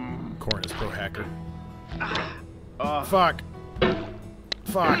 Corin is pro hacker. Fuck.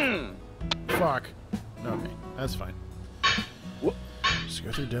 Fuck. Fuck. Okay, that's fine. Just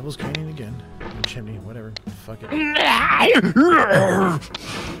go through Devil's Canyon again. And chimney, whatever. Fuck it.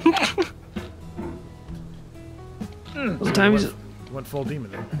 Sometimes Went full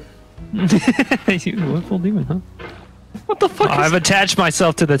demon then. you went full demon, huh? What the fuck? I've attached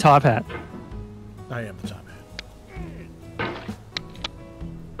myself to the top hat. I am the top hat.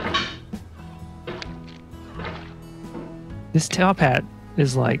 This top hat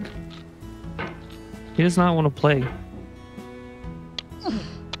is like, he does not want to play.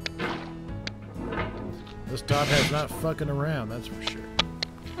 This top hat's not fucking around, that's for sure.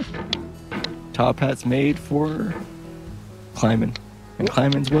 Top hat's made for climbing, and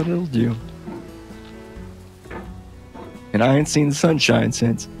climbing's what it'll do. And I ain't seen the sunshine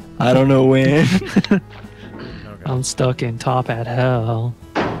since I don't know when. Okay. I'm stuck in top hat hell.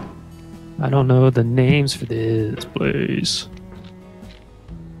 I don't know the names for this place.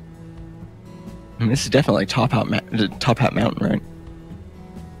 I mean, this is definitely like Top Hat Mountain, right?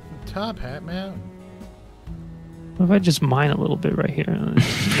 Top hat mountain. What if I just mine a little bit right here and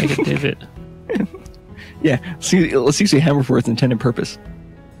just make a divot? Yeah. See, let's use the hammer for its intended purpose.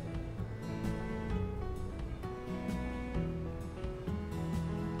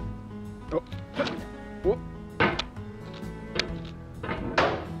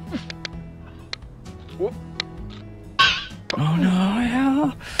 Oh no!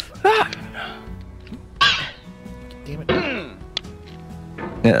 Yeah. Ah. Damn it.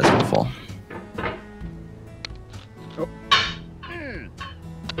 Yeah, that's gonna fall.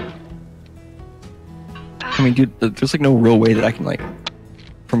 I mean, dude, there's like no real way that I can like,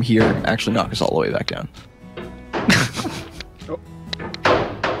 from here, actually knock us all the way back down.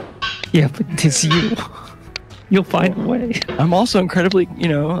 Yeah, but it's you. You'll find a way. I'm also incredibly,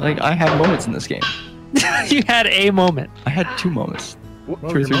 like I have moments in this game. You had a moment. I had 2 moments. What were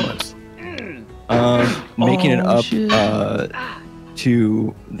 2 or your 3 moments? Making it Oh, up shit.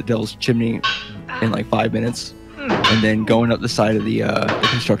 to the Devil's Chimney in like 5 minutes, and then going up the side of the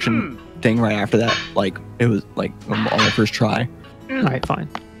construction thing right after that. Like it was like on my first try. All right, fine.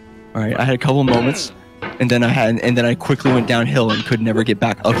 All right, I had a couple moments, and then I quickly went downhill and could never get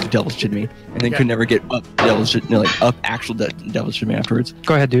back up to Devil's Chimney, and then could never get up Devil's Chimney, like up actual Devil's Chimney afterwards.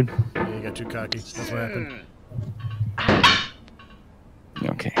 Go ahead, dude. Yeah, you got too cocky. That's what happened.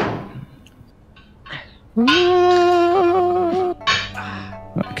 Okay.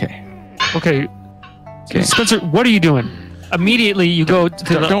 Okay. Okay. Okay. Spencer, what are you doing? Immediately, you go to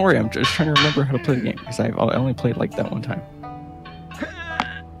the... Don't worry, I'm just trying to remember how to play the game because I only played like that one time.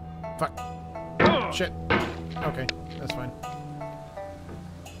 Fuck. Shit. Okay, that's fine.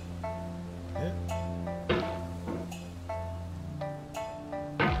 Yeah.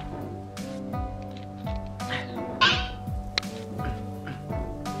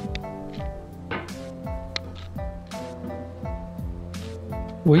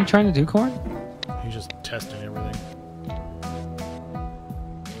 What are you trying to do, Corn? He's just testing everything.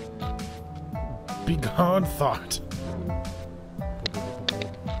 Be gone, thought.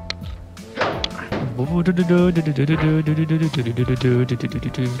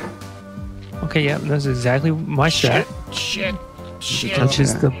 Okay, yeah, that's exactly my strat. Shit. Which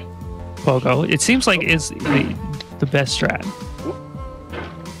is the pogo. It seems like it's the best strat.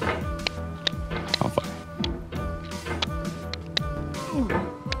 Oh fuck.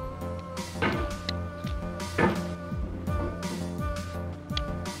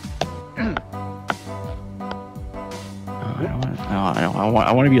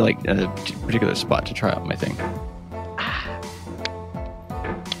 I want to be like a particular spot to try out my thing.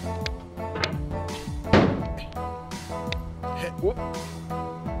 Hit. Whoop.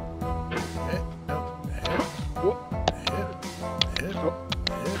 Hit. No. Hit.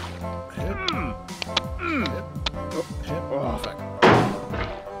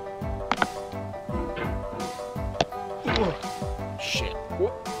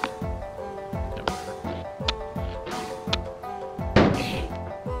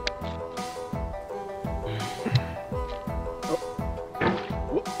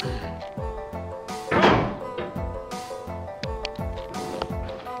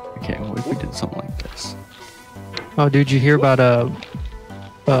 we did something like this. Oh, dude, you hear about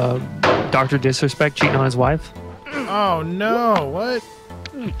Dr. Disrespect cheating on his wife? Oh no! What?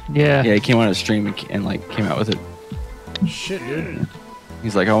 Yeah. Yeah, he came on a stream and like came out with it. Shit, dude.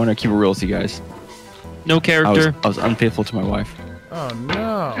 He's like, I want to keep it real with you guys. No character. I was unfaithful to my wife. Oh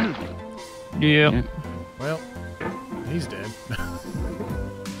no. Yeah. Well, he's dead.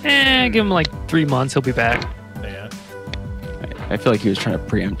 Give him like 3 months, he'll be back. Yeah. I feel like he was trying to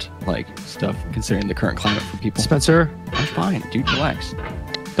preempt like stuff considering the current climate for people. Spencer, I'm fine, dude. Relax.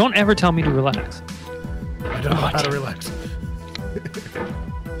 don't ever tell me to relax. I don't know how to relax.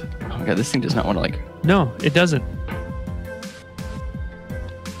 Oh my god, this thing does not want to like. No, it doesn't.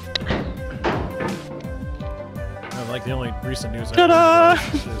 Like the only recent news Ta-da! I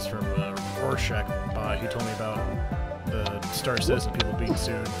heard is from Rorschach. He told me about the Star Citizen people being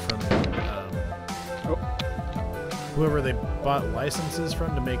sued from whoever they bought licenses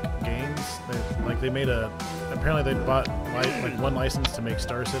from to make games. They made apparently they bought like one license to make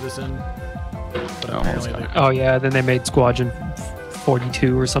Star Citizen, but apparently they. Oh yeah, then they made Squadron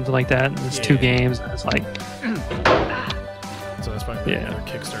 42 or something like that. And it's 2 games. And it's like. So that's probably another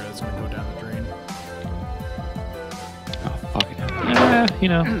Kickstarter that's going to go down the drain. You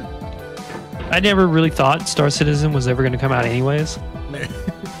know, I never really thought Star Citizen was ever going to come out anyways.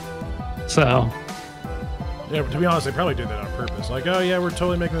 So. Yeah, but to be honest, they probably did that on purpose. Like, oh yeah, we're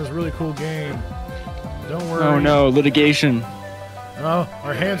totally making this really cool game. Don't worry. Oh no, litigation. Oh,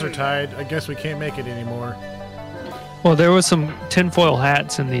 our hands are tied. I guess we can't make it anymore. Well, there was some tinfoil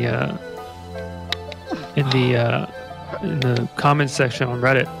hats in the comments section on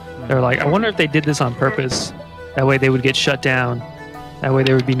Reddit. They're like, I wonder if they did this on purpose. That way they would get shut down. That way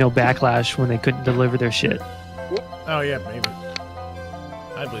there would be no backlash when they couldn't deliver their shit. Oh yeah, maybe.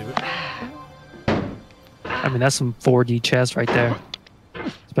 I believe it. I mean, that's some 4D chess right there.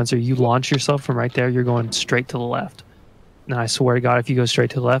 Spencer, you launch yourself from right there, you're going straight to the left. And I swear to God, if you go straight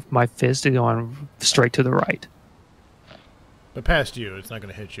to the left, my fist is going straight to the right. But past you, it's not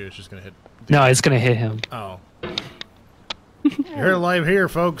going to hit you. It's just going to hit... No, it's going to hit him. Oh. You heard it live here,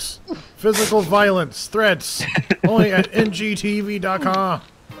 folks. Physical violence threats only at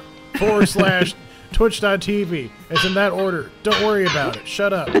ngtv.com/twitch.tv. It's in that order. Don't worry about it.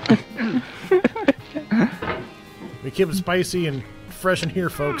 Shut up. We keep it spicy and fresh in here,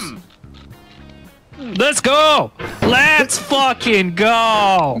 folks. Let's go! Let's fucking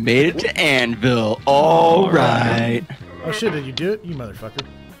go! Made it to Anvil. All right. Oh shit, did you do it? You motherfucker.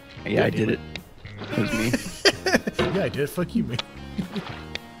 Yeah, I did it. It was me. Yeah, I did. Fuck you, man.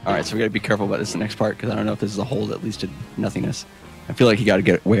 Alright, so we gotta be careful about this the next part, because I don't know if this is a hole that leads to nothingness. I feel like you gotta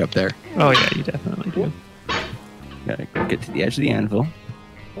get way up there. Oh yeah, you definitely do. You gotta get to the edge of the anvil.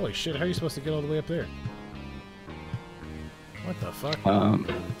 Holy shit, how are you supposed to get all the way up there? What the fuck? A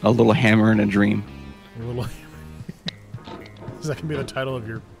little hammer and a dream. A little... That can be the title of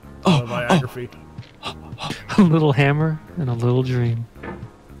your biography. A little hammer and a little dream.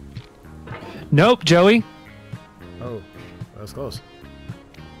 Nope, Joey. Oh, that was close.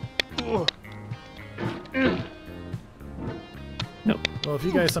 Nope. Well, if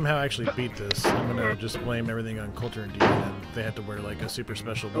you guys somehow actually beat this, I'm gonna just blame everything on Culture and D, and they had to wear like a super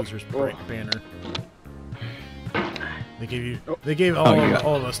special losers banner. They gave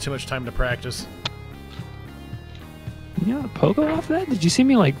all of us too much time to practice. You got a pogo off that? Did you see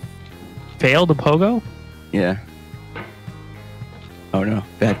me like fail the pogo? Yeah. Oh no,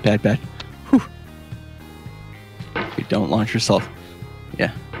 bad. Whew. You don't launch yourself.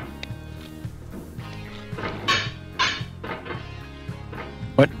 Yeah.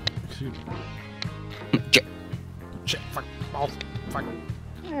 What? Shit, fuck, balls, fuck.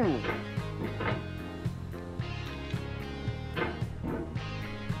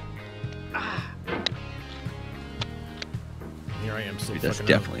 Here I am still Dude, that's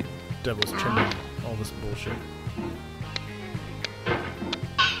fucking definitely devil's chimney, all this bullshit.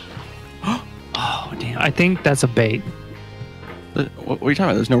 Oh damn. I think that's a bait. What are you talking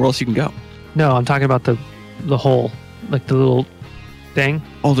about? There's nowhere else you can go. No, I'm talking about the hole, like the little thing.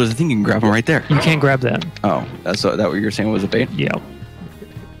 Oh, there's a thing you can grab them right there. You can't grab that. Oh, that's that what you were saying was a bait? Yeah.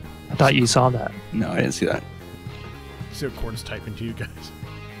 I thought you saw that. No, I didn't see that. See what Corn's typing to you guys.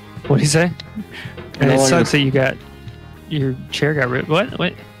 What did he say? And No it longer sucks that you got your chair got ripped. What?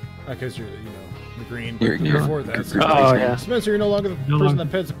 Because you're, the green. You're for that. you're Oh yeah. Spencer, you're no longer the person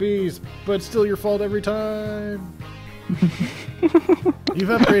that pets bees, but it's still your fault every time. You've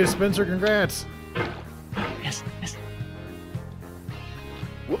upgraded, Spencer. Congrats. Yes.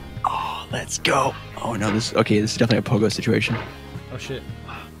 Oh, let's go. Oh no, this is definitely a pogo situation. Oh shit.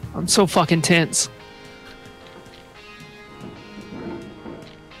 I'm so fucking tense.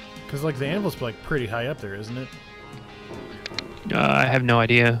 Because like the anvil's like pretty high up there, isn't it? I have no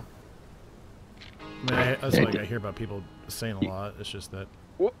idea. I mean, that's like I hear about people saying a lot. It's just that.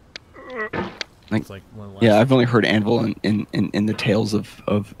 It's like one of the last I've only heard anvil in the tales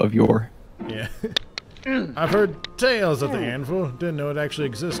of yore. Yeah. I've heard tales of the anvil. Didn't know it actually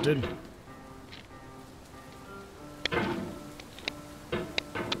existed.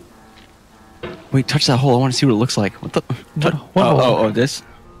 Wait, touch that hole. I want to see what it looks like. What the? Oh, this.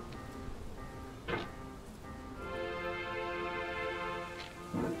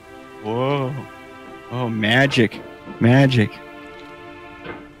 Whoa. Oh, magic. Magic.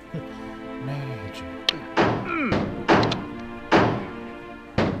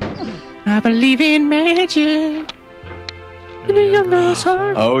 I believe in magic.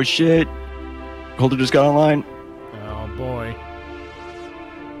 Oh shit. Holder just got online. Oh boy.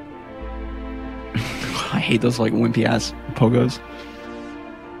 I hate those like wimpy ass pogos.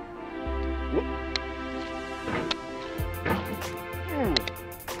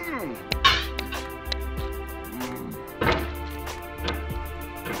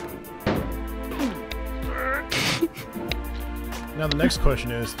 Now the next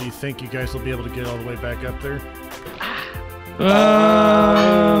question is, do you think you guys will be able to get all the way back up there?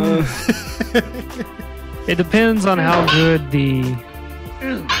 It depends on how good the...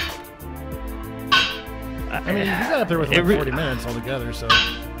 I mean, you got up there with like 40 minutes altogether, so...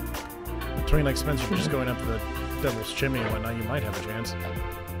 Between like Spencer just going up the Devil's Chimney and whatnot, you might have a chance.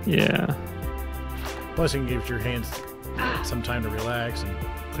 Yeah. Plus you can give your hands some time to relax and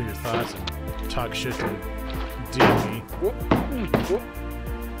clear your thoughts and talk shit to DME.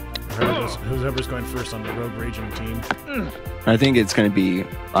 Whoever's going first on the Rogue Raging team. I think it's going to be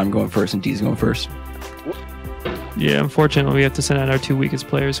I'm going first and D's going first. Yeah, unfortunately, we have to send out our 2 weakest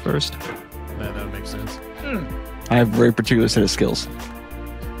players first. That would make sense. I have a very particular set of skills.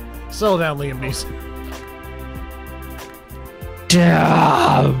 Settle down, Liam Neeson.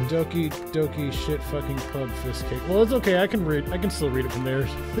 Damn! Doki shit fucking pub fist cake. Well, it's okay. I can still read it from there.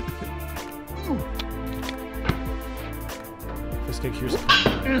 Fist cake. Here's.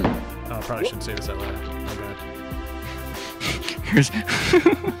 Oh, I probably shouldn't say this out loud. My bad.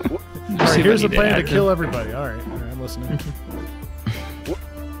 Alright, here's the plan to kill everybody. Alright, I'm listening.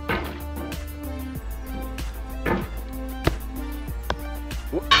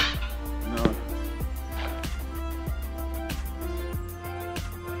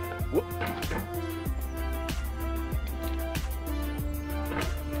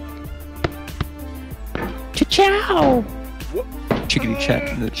 Ciao! Chickadee chat.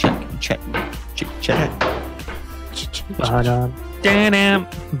 Ba-dum, da-dum,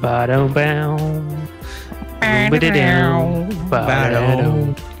 ba-dum, bow. Ba-da-dum,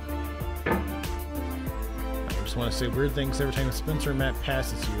 ba-da-dum. I just want to say weird things every time Spencer and Matt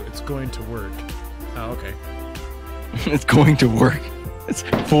passes you. It's going to work. Oh, okay. It's going to work. It's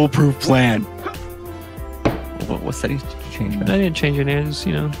a foolproof plan. What settings did you change? I didn't change any. I just,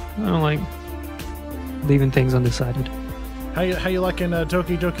 I don't like leaving things undecided. How you liking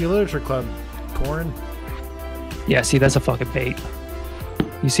Doki Doki Literature Club, Corin? Yeah, see, that's a fucking bait.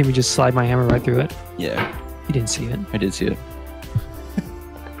 You see me just slide my hammer right through it? Yeah. You didn't see it. I did see it.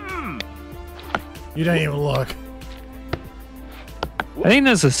 You didn't even look. I think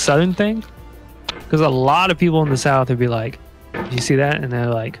that's a southern thing. Because a lot of people in the south would be like, "Did you see that?" And they're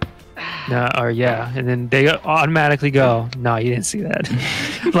like, "No," or "Yeah." And then they automatically go, "No, you didn't see that."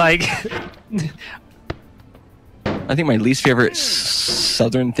 Like... I think my least favorite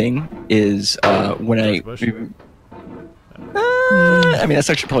southern thing is when I mean, that's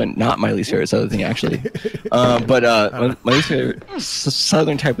actually probably not my least favorite southern thing, actually. But my least favorite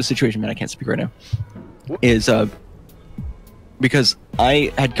southern type of situation, man, I can't speak right now, is because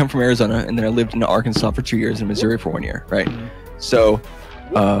I had come from Arizona and then I lived in Arkansas for 2 years and Missouri for 1 year, right? So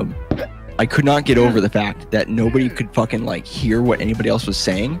I could not get over the fact that nobody could fucking like hear what anybody else was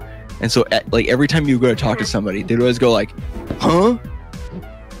saying. And so, like, every time you go to talk to somebody, they'd always go like, "Huh?"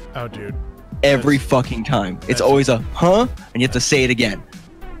 Oh, dude. Every fucking time. It's always a, "Huh?" And you have to say it again.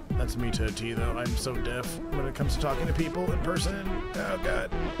 That's me to a T, though. I'm so deaf when it comes to talking to people in person. Oh,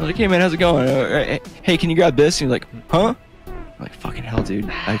 God. I was like, "Hey, man, how's it going? Hey, can you grab this?" And you're like, "Huh?" I'm like, fucking hell,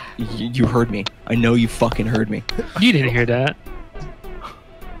 dude. You heard me. I know you fucking heard me. You didn't hear that.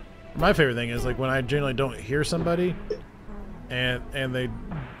 My favorite thing is, like, when I generally don't hear somebody, and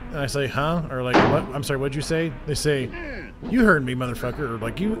I say, "Huh?" Or like, "What? I'm sorry, what'd you say?" They say, "You heard me, motherfucker," or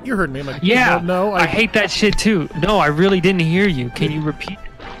like, "You heard me." I'm like, yeah, no, I hate that shit too. No, I really didn't hear you. Can you repeat?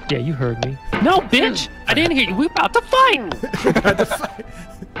 Yeah, you heard me. No, bitch, I didn't hear you. We're about to fight.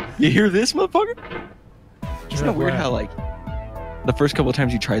 You hear this, motherfucker? Isn't it weird how like the first couple of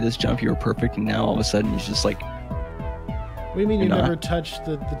times you tried this jump, you were perfect, and now all of a sudden it's just like. What do you mean you never touched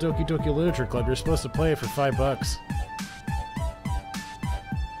the Doki Doki Literature Club? You're supposed to play it for $5.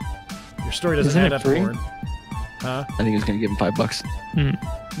 Your story doesn't add up for it. Huh? I think he was gonna give him $5.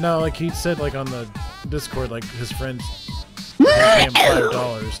 No, like he said, like on the Discord, like his friends pay him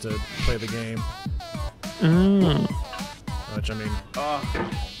 $5 to play the game. Which I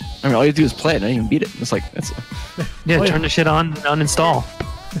mean, all you do is play it, not even beat it. It's like that's. Yeah, turn the shit on and uninstall.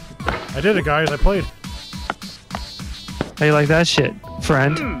 I did it, guys. I played. How you like that shit,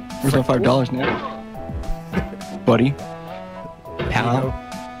 friend? Where's my $5 now, buddy? Pal.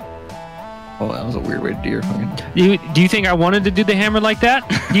 Oh, that was a weird way to do your fucking. Do you think I wanted to do the hammer like that?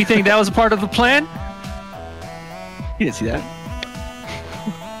 Do you think that was a part of the plan? You didn't see that.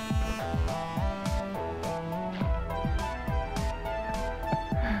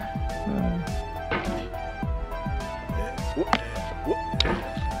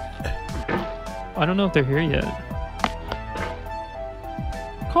 I don't know if they're here yet.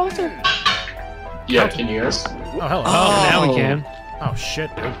 Coulter. Yeah, can you hear us? Oh, hello. Oh, now we can. Oh,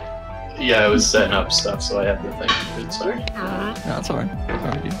 shit, dude. Yeah, I was setting up stuff, so I had the thing. Good, sorry. No, that's alright.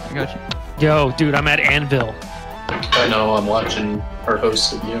 Alright, dude. I got you. Yo, dude, I'm at Anvil. I know, I'm watching our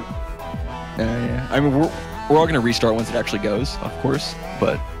host of you. Yeah. I mean, we're all gonna restart once it actually goes, of course.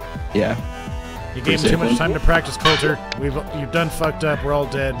 But yeah. You gave him too much time to practice, Coulter. You've done fucked up. We're all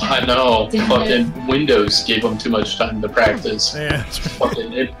dead. I know. Fucking Windows gave them too much time to practice. Yeah.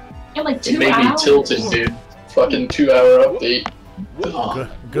 Fucking it like 2 made me hours. tilted, dude. Fucking 2-hour update.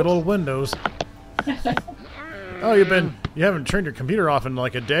 Good old Windows. Oh, you haven't turned your computer off in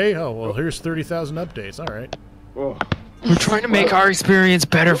like a day? Oh, well, here's 30,000 updates. All right. We're trying to make our experience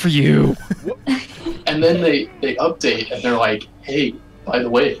better for you. And then they update, and they're like, hey, by the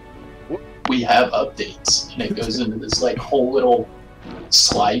way, we have updates. And it goes into this like whole little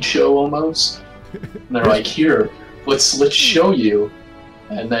slideshow almost. And they're like, here, let's show you.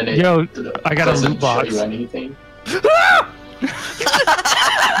 And then it Yo, I got a doesn't loot box. show you anything.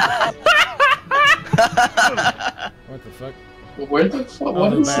 What the fuck? Where the fuck?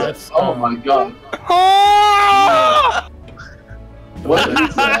 What is that? Oh my god. What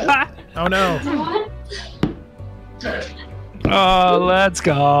is that? Oh no. Alright. Oh, let's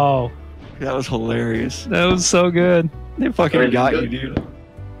go. That was hilarious. That was so good. They fucking got you, dude.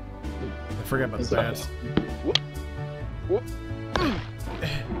 I forgot about the bats.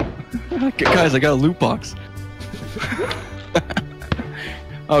 Guys, I got a loot box.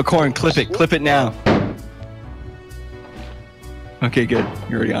 Oh, Corn, clip it now. Okay, good.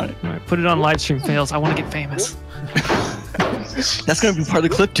 You're already on it. All right, put it on live stream fails. I want to get famous. That's gonna be part of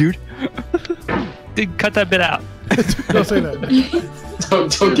the clip, dude. Dude, cut that bit out. Don't say that.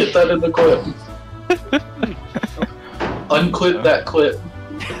 Don't get that in the clip. Unclip that clip.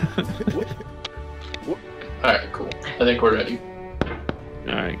 Alright, cool. I think we're ready.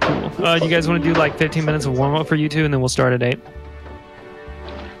 All right, cool. You guys want to do like 15 minutes of warm up for you two, and then we'll start at 8?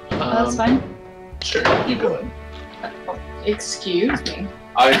 That's fine. Sure, you go ahead. Excuse me.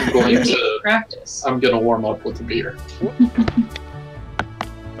 I'm going to practice. I'm gonna warm up with a beer.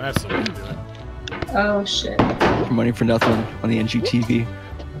 That's the way to do it. Oh shit. Money for nothing on the NGTV.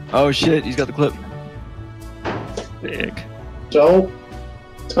 Oh shit, he's got the clip. Big. Don't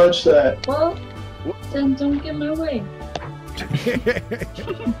touch that. Well, then don't get in my way.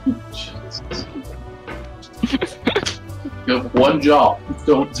 You have one job.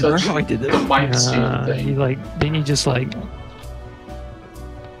 Don't Remember touch how I did this? the mic stand You thing. like, didn't you just like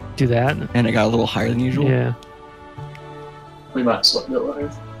do that? And I got a little higher than usual. Yeah. We might as well go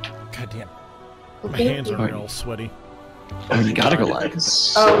live. God damn. My hands are Alright. real sweaty. Oh, you gotta go live.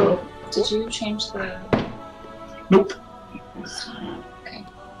 So, Did you change the... nope. Okay.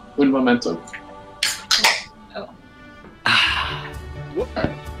 Un momento. Oh.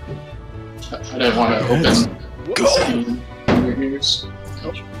 Alright. I didn't want to open Steam in your ears.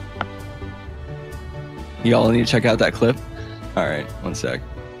 Y'all need to check out that clip. Alright, one sec.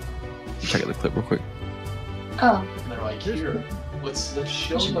 Check out the clip real quick. Oh. And they're like, here, let's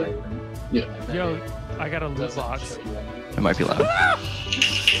show you. Yeah. Yo, I got a loot box. It might be loud.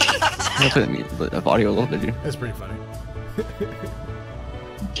 I'm gonna play the audio a little bit, dude. That's pretty funny.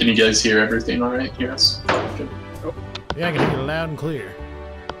 Can you guys hear everything alright? Yes. Okay. Yeah, I can hear it loud and clear.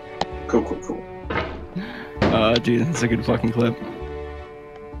 Cool. Dude, that's a good fucking clip.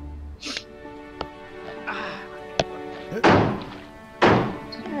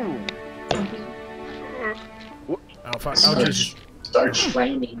 Oh, fuck. Oh, Jesus. Start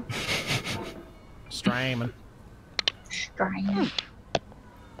streaming. Streaming. Trying.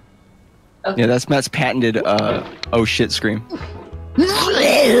 Yeah, that's Matt's patented, oh shit scream.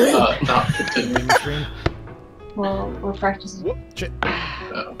 Not continuing the stream. Well, we're practicing. Shit.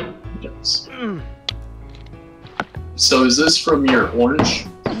 Oh, yes. So is this from your orange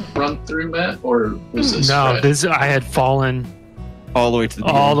run through, Matt, or was this? No, red? this I had fallen All the way to the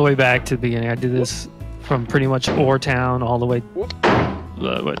beginning. all the way back to the beginning. I did this from pretty much Ore Town all the way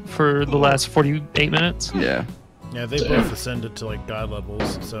for the last 48 minutes. Yeah. Yeah, they both ascended to like god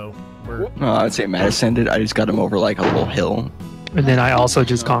levels, so we're. No, I'd say Matt ascended. I just got him over like a little hill And then I also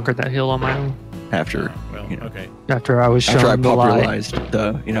just conquered that hill on my own after. Well, You know. okay. after I was shown After I the lie. popularized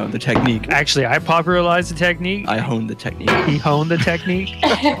the technique. Actually, I popularized the technique. I honed the technique. He honed the technique.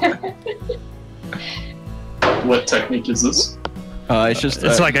 What technique is this? It's just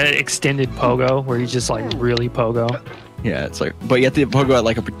It's like an extended pogo where he's just like really pogo. yeah, it's like, but you have to pogo at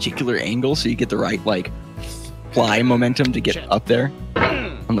like a particular angle so you get the right like fly momentum to get up there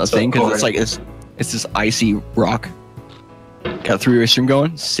on the So thing because it's cool. like it's this icy rock. Got a three-way stream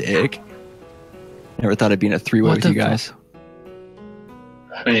going. Sick. Never thought I'd be in a three-way What with the you guys.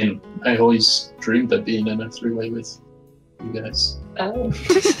 I mean, I always dreamed of being in a three-way with you guys. Oh.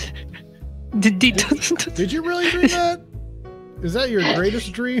 Did you really dream that? Is that your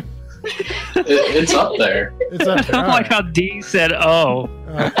greatest dream? It's up there. It's up there. I like how D said, "Oh,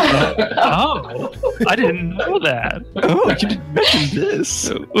 Oh. oh, I didn't know that." Oh, you didn't mention this.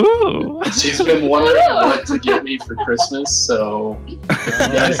 Ooh, She's been wondering what to get me for Christmas, so if you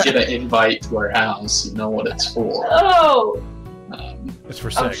guys get an invite to our house, you know what it's for. Oh. It's for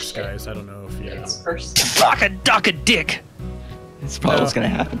Oh, sex, shit. guys. I don't know if you. It's first. fuck a duck a dick. It's probably what's gonna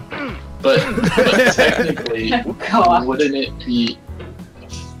happen. But technically, God. wouldn't it be a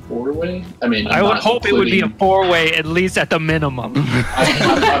four-way? I mean, I would hope it would be a four-way at least at the minimum.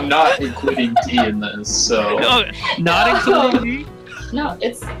 I'm not including D in this, so No, not including me. No,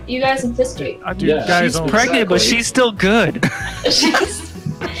 it's you guys in fist weight. Dude, Yeah. guys She's only. pregnant, but Exactly. she's still good.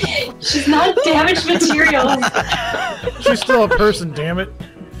 She's not damaged material. She's still a person, damn it.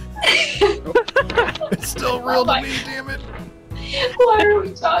 It's still real to me, damn it. Why are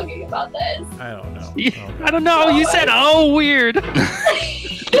we talking about this? I don't know. I don't know. You said, "Oh, weird."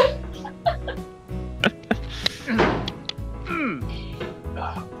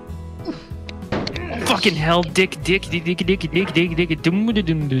 Fucking hell, dick. Speaking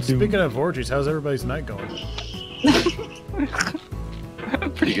of orgies, how's everybody's night going?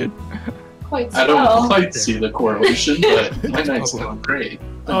 Pretty good. Quite I don't well. quite see the correlation, but my night's going great.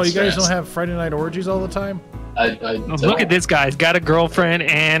 Oh, you guys Thanks, don't have Friday night orgies all the time? I Look don't. at this guy. He's got a girlfriend,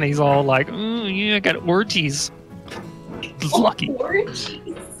 and he's all like, "Yeah, I got orgies." Lucky. Orgies.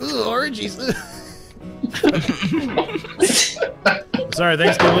 Ugh, orgies. Sorry,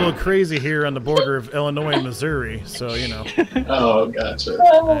 things get a little crazy here on the border of Illinois and Missouri, so you know. Oh, gotcha.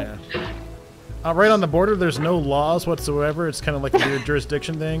 Yeah. Right on the border, there's no laws whatsoever. It's kind of like a weird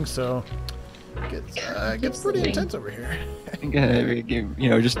jurisdiction thing, so it gets pretty intense over here.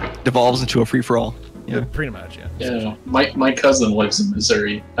 Just devolves into a free for all. Yeah. Pretty much, yeah. Yeah, my cousin lives in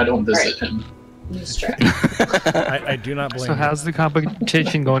Missouri. I don't visit him. News track. I do not blame So how's the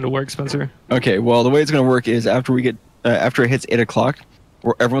competition going to work, Spencer? Okay, well, the way it's going to work is after we get after it hits 8 o'clock,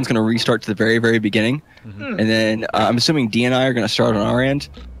 everyone's going to restart to the very, very beginning, and then I'm assuming D and I are going to start on our end,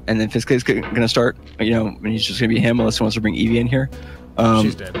 and then Fiskay's going to start. And he's just going to be him unless he wants to bring Evie in here.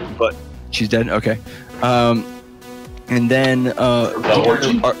 She's dead. But she's dead. Okay, and then are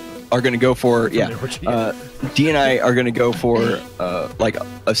going to go for D and I are going to go for like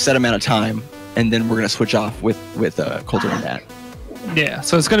a set amount of time, and then we're going to switch off with Coulter and Matt. Yeah,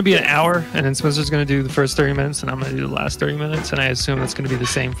 so it's going to be an hour, and then Spencer's going to do the first 30 minutes, and I'm going to do the last 30 minutes, and I assume it's going to be the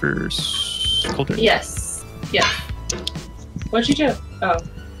same for Coulter. Yes. Yeah. What'd you do? Oh.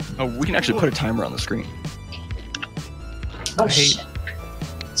 Oh, we can actually put a timer on the screen. Oh, I hate- shit.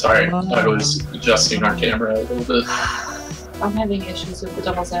 Sorry, I was adjusting our camera a little bit. I'm having issues with the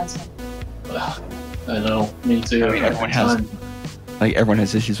devil's answer. I know, me too. I mean, everyone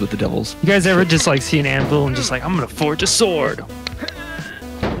has issues with the devils. You guys ever just like see an anvil and just like, I'm going to forge a sword?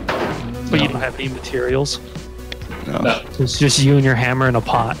 But you don't have any materials. No. So it's just you and your hammer and a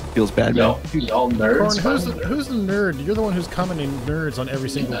pot. Feels bad, man. Y'all nerds. Corn, who's the nerd? You're the one who's commenting nerds on every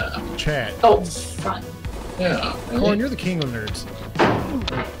single chat. Oh, fun. Yeah. Corn, you're the king of nerds.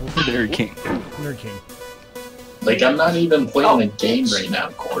 Nerd king. Nerd king. Like, I'm not even playing a game right now,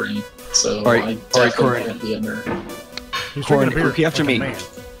 Corey. So I definitely Corey. can't be a nerd. He's Corn, drinking a beer repeat after like a me. man.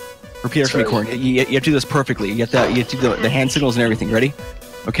 Repeat after me, Corn. You have to do this perfectly. You have to do the hand signals and everything. Ready?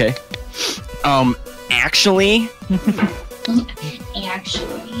 Okay. Actually.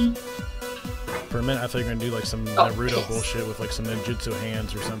 Actually. For a minute, I thought you were gonna do like some Naruto bullshit with like some ninjutsu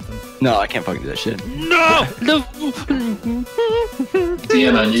hands or something. No, I can't fucking do that shit. No!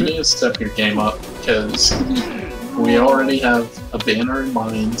 Deanna, you need to step your game up because we already have a banner in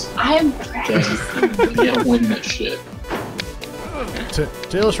mind. I'm practicing. We gotta win this shit. To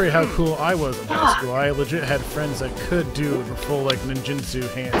illustrate how cool I was in high school, I legit had friends that could do the full like ninjutsu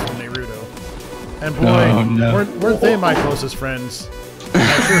hands from Naruto. And boy, weren't they my closest friends?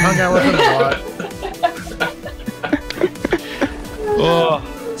 I sure hung out with them a lot. Oh,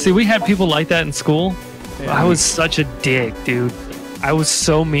 see, we had people like that in school. Yeah. I was such a dick, dude. I was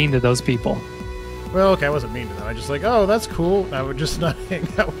so mean to those people. Well, okay, I wasn't mean to them. I just like, oh, that's cool. I would just not hang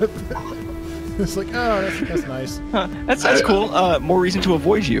out with them. It's like, oh, that's nice. Huh, that's cool. More reason to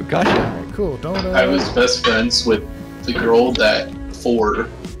avoid you. Gotcha. Alright, cool. Don't. I was best friends with the girl that for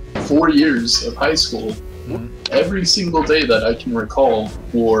 4 years of high school, every single day that I can recall,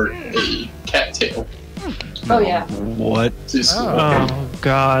 wore a cattail. Oh yeah. What? To school. Oh,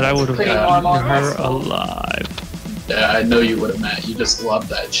 God, I would have Pretty gotten normal in high her school. alive. Yeah, I know you would have, Matt. You just love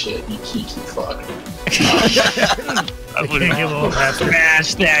that shit. You kiki fuck. I would Can't get a little have faster.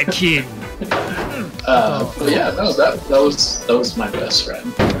 smashed that kid. But yeah, no, that was my best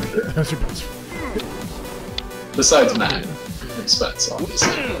friend. For sure. That's your best friend. Besides Matt and Spence, obviously.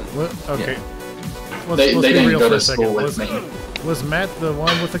 What? Okay. Yeah. Let's They be didn't real go for to a second. school with me. Was Matt the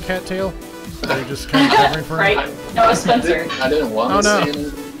one with the cattail? Are you just kind of covering for him? Right? No, it's Spencer. I didn't want to say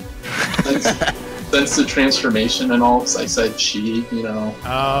it. Since the transformation and all, because I said she, you know.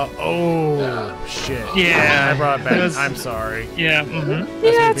 Shit. Yeah. I brought it back. It was- I'm sorry. Yeah. That's Yeah, me it's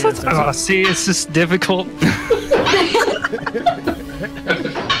being oh, sensitive. see, it's just difficult.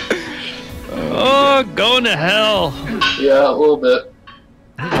 Oh, going to hell. Yeah, a little bit.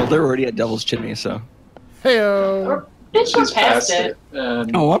 Well, they're already at Devil's Chimney, so. Bitch, Heyo. we're She's past it.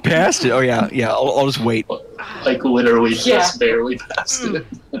 And Oh, I'm past it. Oh yeah, yeah. I'll just wait. like literally Yeah. just barely past it.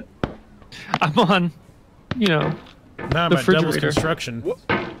 I'm on, you know, Now I'm The at Devil's refrigerator. Construction.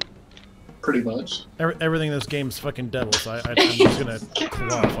 Pretty much. Everything in this game is fucking devil, so I'm just gonna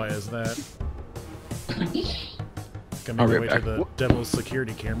qualify as that. Gonna I'll make be my way right to back. the Devil's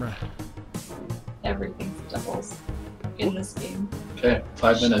security camera. Everything's doubles in this game. Okay,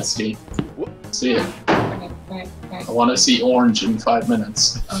 5 minutes, Steve. See ya. Right. I want to see orange in 5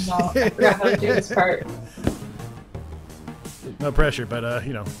 minutes. Oh no, I forgot how to do this part. No pressure, but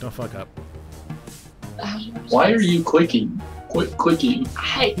don't fuck up. Why are you clicking? Quit clicking.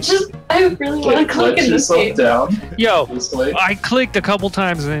 I really want to click Let in this yourself game. down yo, this way. I clicked a couple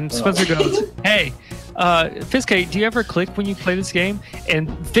times and Spencer goes, hey, Fiske, do you ever click when you play this game? And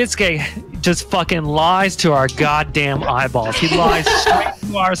Fiske just fucking lies to our goddamn eyeballs. He lies straight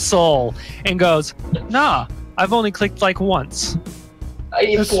to our soul and goes, nah, I've only clicked like once.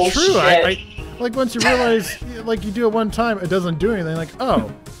 That's Bullshit. true. I like once you realize, like you do it one time, it doesn't do anything. Like,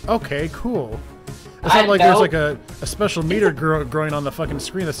 oh, okay, cool. It's not I like know. there's like a special meter growing on the fucking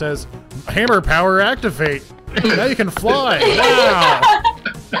screen that says hammer power activate. Now you can fly. Wow.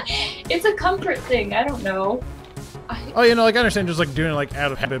 It's a comfort thing. I don't know. Oh, like I understand just like doing it like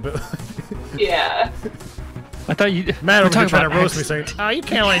out of habit, but Yeah. I thought you. Matt we're over here talking trying to about roast me saying, "Oh, you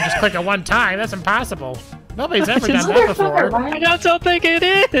can't only just click it one time. That's impossible. Nobody's ever done that Motherfucker, before." why? I don't think it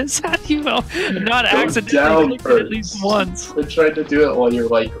is. How do you know? Not Go accidentally down clicked it first. at least once. We're trying to do it while you're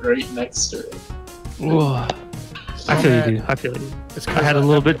like right next to it. Ooh. I feel you, dude. I feel you. It's I had a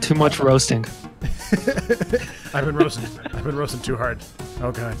little bit too much roasting. I've been roasting too hard.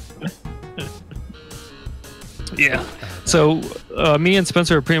 Oh god. Yeah. So me and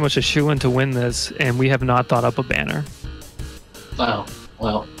Spencer are pretty much a shoo-in to win this, and we have not thought up a banner. Oh,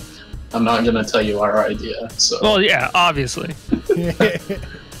 well, I'm not gonna tell you our idea. So, Well, yeah, obviously.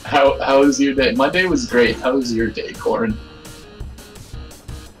 how was your day? My day was great. How was your day, Corin?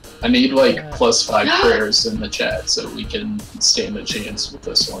 I need like +5 prayers in the chat so we can stand a chance with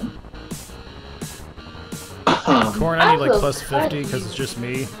this one. Corn, I need like I will +50 cut because it's you. just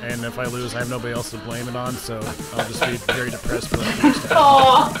me, and if I lose, I have nobody else to blame it on, so I'll just be very depressed for like the next time.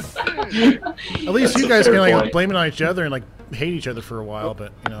 Aw. At least That's you a guys fair can like point. blame it on each other and like hate each other for a while,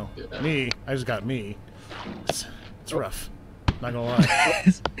 but Yeah. me, I just got me. It's rough. Not gonna lie.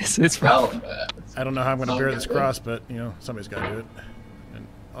 It's rough. Well, I don't know how I'm gonna Oh, bear this good. cross, but somebody's gotta do it. And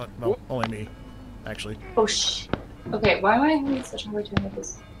well, only me, actually. Oh shh. Okay, why am I having such a hard time with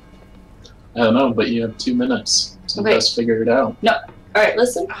this? I don't know, but you have 2 minutes to Okay. best figure it out. Alright,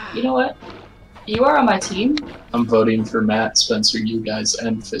 listen. You know what? You are on my team. I'm voting for Matt, Spencer, you guys,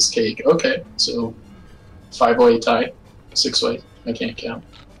 and Fist Cake. Okay, so 5-way tie, 6-way. I can't count.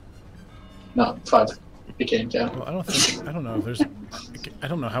 No, 5. It can't count. Well, I don't know if there's... I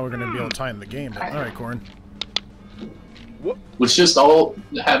don't know how we're going to be able to tie in the game, but alright, Corn. Let's just all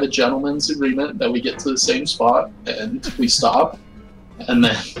have a gentleman's agreement that we get to the same spot and we stop, and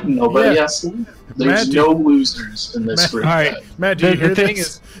then nobody has to leave. There's Matt, no losers in this group. All right. Matt, do you hear The thing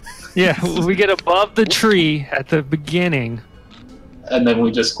this? is, yeah, we get above the tree at the beginning. And then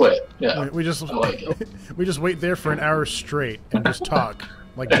we just quit. Yeah. We just I like it. we just wait there for an hour straight and just talk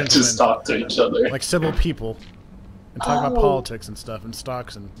like And gentlemen, just talk to each other. like civil people, and talk about politics and stuff and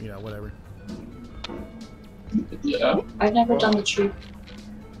stocks and whatever. Yeah. I've never done the tree.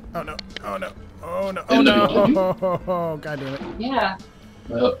 Oh no! Oh no! Oh no! Oh And no! then- Oh, God damn it! Yeah.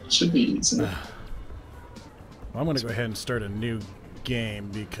 Well, it should be easy. Well, I'm gonna go ahead and start a new game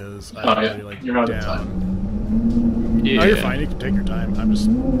because Oh, I'm yeah. already like You're out of down. time. Yeah. Oh, you're fine. You can take your time. I'm just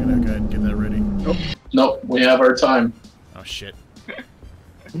gonna go ahead and get that ready. Nope, we have our time. Oh shit!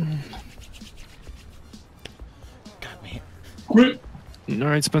 God man! Quit. All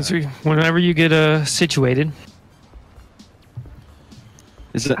right, Spencer. Whenever you get situated.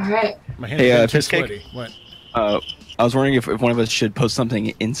 Is it? All right. My hands Hey, are too Fish Cake? sweaty. What? I was wondering if one of us should post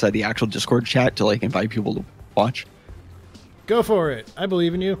something inside the actual Discord chat to like invite people to watch. Go for it! I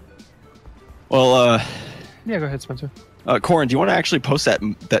believe in you. Well, Yeah, go ahead, Spencer. Corin, do you want to actually post that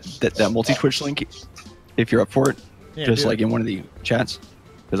multi-Twitch link if you're up for it? Yeah, Just do like it. in one of the chats,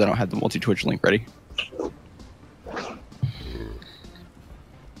 because I don't have the multi-Twitch link ready.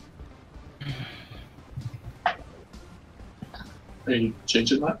 Are you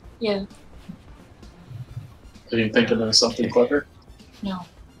changing that? Yeah. Are you thinking of something clever? No.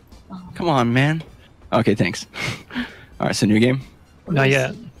 Come on, man. Okay, thanks. All right, so new game. Not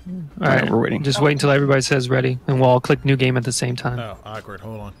yet. All right, we're waiting. Just wait until everybody says ready, and we'll all click new game at the same time. Oh, awkward.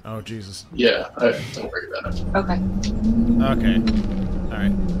 Hold on. Oh, Jesus. Yeah, don't worry about it. Okay. Okay. All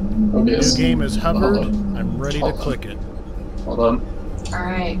right. Okay, New game is hovered. Hold on. I'm ready to click it. Hold on. All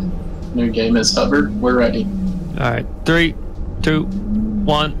right. New game is hovered. We're ready. All right, 3, 2,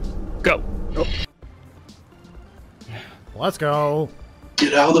 1, go. Let's go.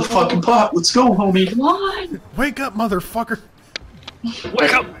 Get out of the fucking pot. Let's go, homie. Come on. Wake up, motherfucker.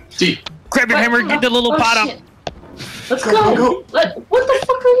 Wake up! D. Grab your hammer, get the little pot up. Shit. Let's go. What the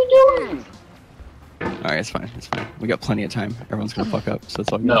fuck are you doing? All right, it's fine. It's fine. We got plenty of time. Everyone's gonna fuck up, so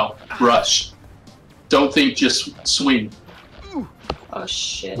it's all good. No. Rush. Don't think, just swing. Oh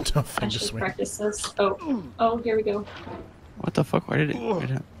shit. Don't I think to should swing. practice this. Oh, here we go. What the fuck? Why did it?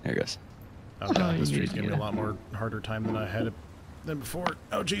 There it goes. Oh god, this you tree's need gonna be to a get lot more harder time than I had it than before.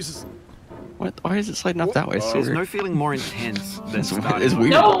 Oh Jesus. What? Why is it sliding up that way? It's so There's weird. no feeling more intense than It's starting.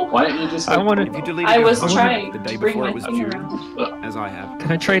 weird. No. Why don't you just... I want If to. you deleted I your was phone trying the day to bring before my it was finger due, around. as I have. Can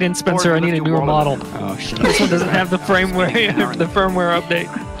I trade in Spencer? Or I need a lift your newer wallet. model. Oh shit. This one doesn't have the firmware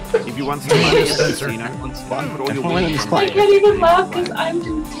update. If you want some money at the Spencer. casino, put all your Definitely winnings on the from spot. I it. can't even laugh because I'm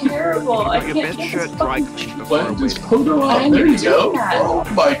doing terrible. I Put your can't best get shirt this dry fucking... clean before a What? Just wedding. put her Why on. are There you you go. doing that? Oh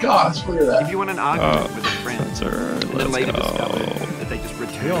my gosh, look at If that. you want an argument with a friend, Spencer, and then let's later go. discover that they just We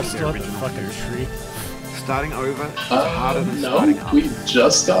returned all to still their at the original fucking theory. tree. Starting over is harder than No, starting up. we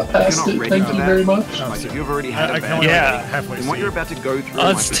just got If past you're it. not ready Thank for you that, very much. like if you've already had I a can bad only Yeah. like halfway then what see you're it. about to go through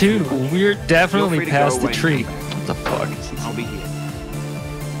Us might be too. too long. We're definitely Feel free to past go the away tree. and come back. What the fuck? I'll be here.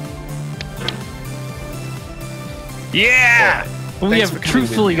 Yeah! We Thanks have for coming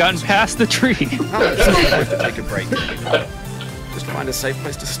truthfully with me. gotten past the tree. No, it's not worth to take a break. Just find a safe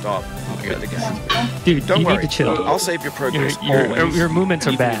place to stop. I'll get the game. Dude, Don't you worry. need to chill. I'll save your progress. Your always, movements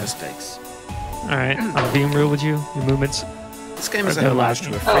are even your bad. mistakes. Alright, I'm being real with you. Your movements. This game is Okay, a homage last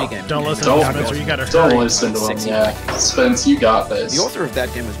to a free game. Don't listen Don't- to Spencer. You gotta Don't hurry. listen to him, Sexy. yeah. Spence, you got this. The author of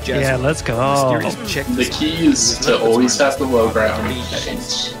that game was Jazzuo. Yeah, let's go. Mysterious check The design. key is to always have the low ground.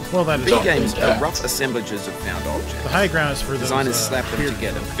 Well, that B is Don't games think are that. rough assemblages of found the objects. high ground is for those. Designers slap them weird-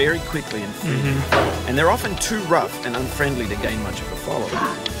 together very quickly and freely, and they're often too rough and unfriendly to gain much of a following.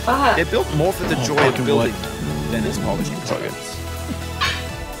 Fuck. They're built more for the joy of fucking building them than as polishing programs.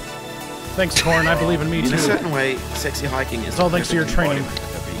 Thanks, Corn. I believe in me In a too. certain way, sexy hiking is It's all thanks to your the perfect training.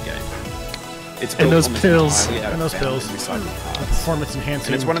 embodiment of a B game. It's And built those almost pills. entirely out of And those bound pills. recycled parts. Performance enhancing.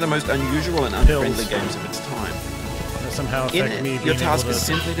 And it's one of the most unusual and Pills. unfriendly games of its time. that somehow In affect me it, being your able task to is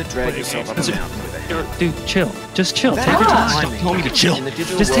simply to drag play yourself up games. a mountain with a hammer. Dude, chill. Just chill. That Take your Ah. time. timing Tell me to chill. in the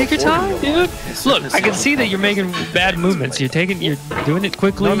digital Just take your world time, order dude. your life has Look, certain I can see that essential you're making properties. bad movements. You're doing it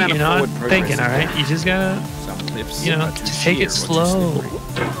quickly. No amount You're of not forward progress thinking. is All right, you just gotta, Some cliffs you know, are too just take sheer it or too slow. slippery.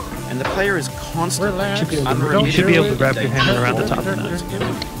 And the player is constantly Relax. Should be able to, unremitting you should be able to wrap your danger hammer around the of top of that. those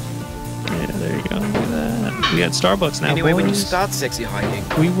enemies. Yeah, there you go. Look at that. We got Starbucks now, Anyway, when you boys. start sexy hiking,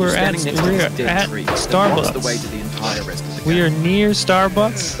 We were you're standing at- next to we're this dead at tree that Starbucks. blocks the way to the entire rest of the We are near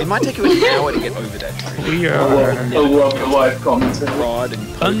Starbucks. It might take you an hour to get over that. We I are love the live commentary. Rod and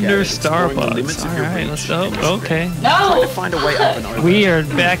poke under at it, exploring the limits Starbucks. of your Alright, reach let's go. in this Okay. game. Trying No! to find a way up and over. We are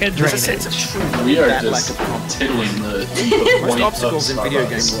back at There's a sense drainage. of truth. We are that just lack of confidence. tiddling the Most point obstacles of in video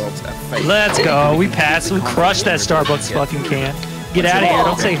game Starbucks. worlds are fake. Let's go. We passed. We crushed that Starbucks fucking can. Get out of here.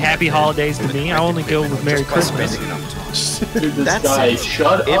 Don't say happy holidays to me. I only go with Merry Just by Christmas. spending enough time. Dude, this That's guy, it.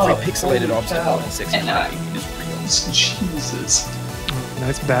 shut Every up. pixelated Holy obstacle cow. in Sexy I know. Hacking is real. Jesus.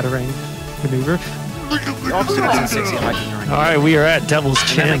 Nice battering maneuver. The obstacles in Sexy Hiking are Alright, we are at Devil's and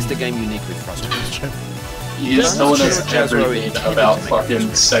that Chin. makes the game uniquely frustrating. He is Don't telling us shoot Jazzuo everything intended about to make fucking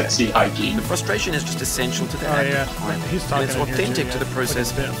frustrating. sexy hiking. The frustration is just essential to the Oh, act yeah. of climbing, He's and talking it's in here, authentic too, to the yeah.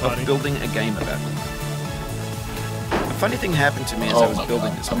 process Fucking Bennett Foddy. of building a game about it. A funny thing happened to me as I Oh was my building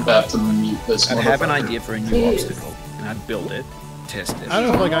god, this I'm game. about to mute this I'd have an motherfucker. idea for a new Please. obstacle, and I'd build it, test it. I don't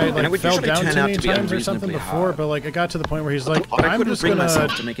know if like I And it like would fell usually down turn too out many to be times or something unreasonably before, hard. but like it got to the point where he's like, But I I'm couldn't just bring gonna,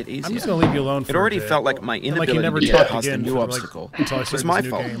 myself to make it easier. I'm just gonna leave you alone for It a already bit. felt like my And, like, he inability never to talked get past a again new for, like, obstacle until I was started my this new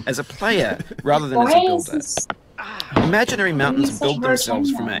fault game. as a player rather than as a Why builder. is this? Imaginary mountains He's build such a themselves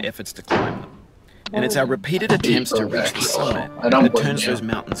virgin from now. our efforts to climb them. And it's our repeated attempts to reach the summit I don't that blame turns you. those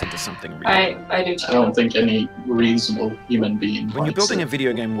mountains into something real. I do too. I don't think any reasonable human being When you're likes building it. a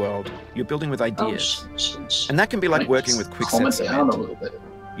video game world, you're building with Oh, ideas. shh. And that can be like Like, working with calm quicksand it down a cement. little bit.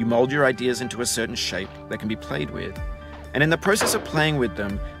 You mold your ideas into a certain shape that can be played with. And in the process of playing with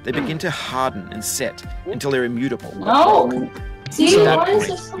them, they begin to harden and set until they're immutable. No! See, At that why is point,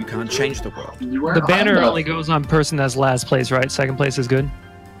 this so you can't change the world. You weren't The banner high enough. only goes on person that's last place, right? Second place is good.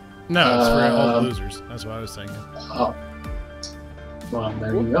 No, it's for all the losers. That's what I was thinking. Oh. Well,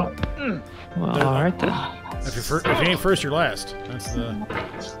 there you go. Well, alright then. If you ain't first, you're last. That's the.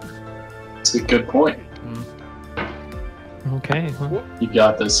 It's a good point. Okay. Well, You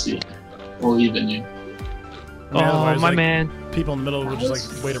got this, Steve. Believe in you. I mean, oh, otherwise, my like, man. people in the middle would just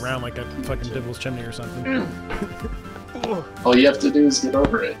like wait around like a fucking devil's chimney or something. All you have to do is get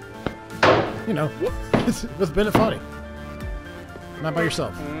over it. You know, with Bennett Foddy. Not by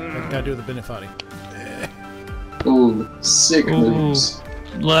yourself. You gotta do it with the Bennett Foddy. Ooh, sick Ooh. moves.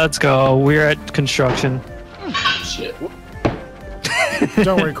 Let's go. We're at construction. Shit.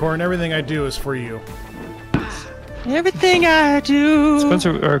 Don't worry, Corin. Everything I do is for you. Everything I do,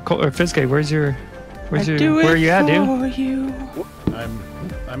 Spencer or Fiske, where are you at, dude? you.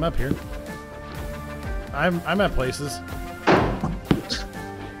 I'm up here. I'm at places.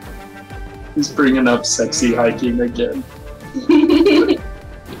 He's bringing up sexy hiking again. You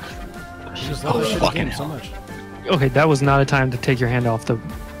just love this shit fucking game so hell. much. Okay, that was not a time to take your hand off the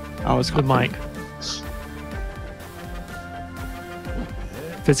I was mic.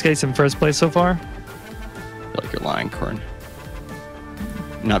 Fitzcate's in first place so far. I feel like you're lying, Corin.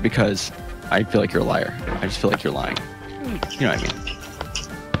 Not because I feel like you're a liar. I just feel like you're lying. You know what I mean?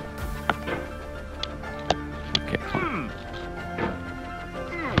 Okay, come on.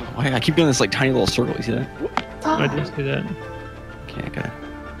 Why I keep doing this like tiny little circle. You see that? I just do that. Okay, I gotta.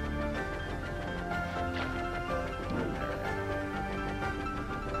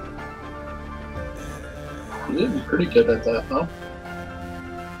 You're pretty good at that, though.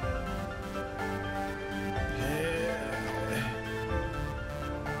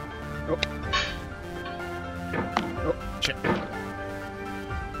 Oh, shit.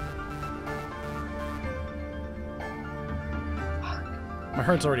 My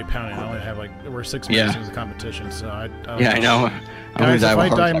heart's already pounding. I only have like we're 6 minutes Yeah. into the competition, so I don't Yeah, I know. Guys, if I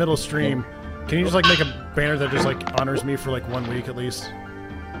die in middle stream, can you just like make a banner that just like honors me for like 1 week at least?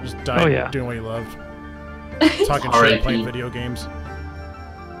 Just die Oh, yeah. doing what you love. Talking shit, R.I.P. playing video games.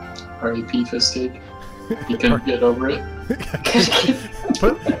 R.I.P. Fistcake. You can get over it.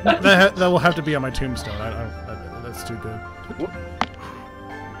 But that will have to be on my tombstone. That's too good.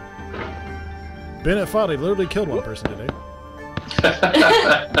 Bennett Foddy literally killed one person today.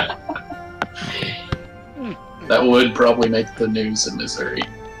 That would probably make the news in Missouri.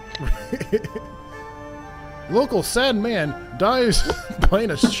 Local sad man dies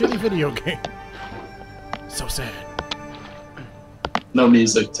playing a shitty video game. So sad. No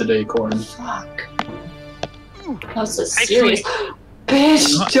music today, Corn. Fuck. That's so serious.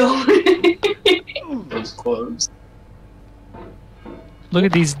 Bitch, don't. Those clothes. Look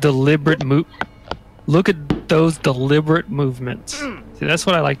at these deliberate Look at those deliberate movements. See, that's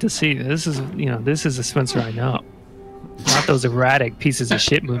what I like to see. This is, this is a Spencer I know. Not those erratic pieces of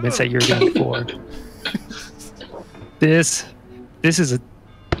shit movements that you're doing for. This is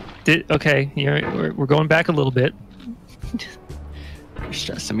okay. We're going back a little bit. You're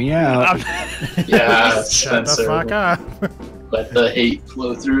stressing me out. Yeah, Shut the Spencer. fuck up. Let the hate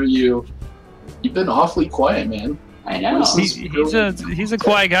flow through you. You've been awfully quiet, man. I know. He's a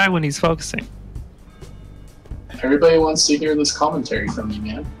quiet guy when he's focusing. Everybody wants to hear this commentary from you,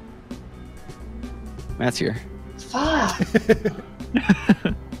 man. Matt's here. Fuck.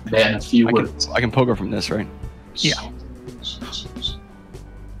 Man, a few words. I can pogo from this, right? Yeah.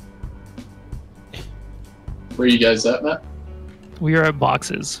 Where you guys at, Matt? We are at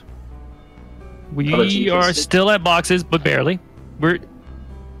boxes. We are still at boxes, but barely. We're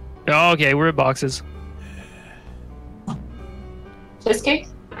at boxes. Cheesecake?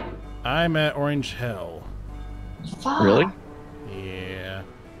 I'm at Orange Hell. Fuck. Really? Yeah.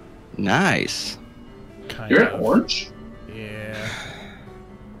 Nice. Kind You're of. at Orange? Yeah.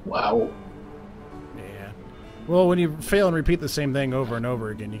 Wow. Yeah. Well, when you fail and repeat the same thing over and over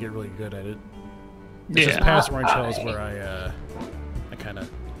again, you get really good at it. It's just past Orange Hell is where I kind of...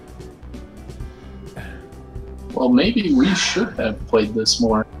 Well, maybe we should have played this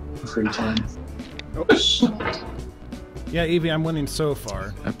more in free time. Yeah, Evie, I'm winning so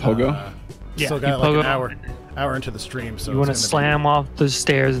far. At pogo? Yeah, Still you got like pogo. an hour into the stream, so You want to slam off the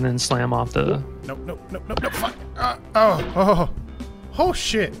stairs and then slam off the... Nope, fuck. Oh,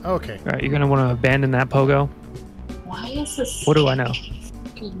 shit. Okay. All right, you're going to want to abandon that pogo. Why is this? What do I know?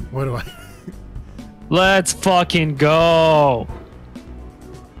 What do I... Let's fucking go.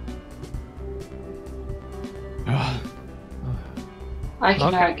 I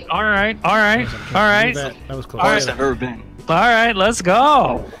cannot. Okay. All right. That was close. Farthest I've ever been. All right, let's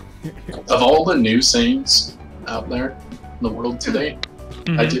go. Of all the new sayings out there in the world today,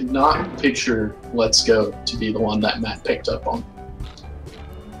 I did not picture "Let's Go" to be the one that Matt picked up on,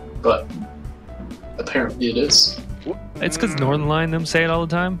 but apparently it is. It's because Northern Line them say it all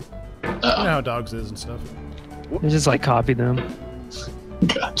the time. You know how dogs is and stuff. They just like copy them.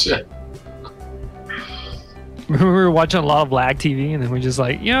 Gotcha. We were watching a lot of lag TV, and then we're just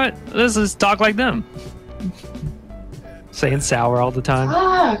like, you know what? Let's just talk like them. Saying sour all the time.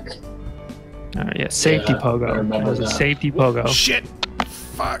 Fuck. All right, yeah, safety Yeah, I pogo. That remember was a that. safety pogo. Shit!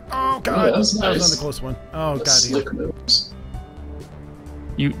 Fuck! Oh god! Yeah, that was nice. another close one. Oh god! Slick moves.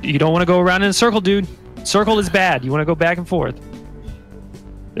 You don't want to go around in a circle, dude. Circle is bad. You want to go back and forth.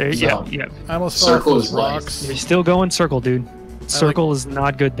 There, So, yeah. I almost fell off Circle those is life. rocks. You're still going circle, dude. Circle is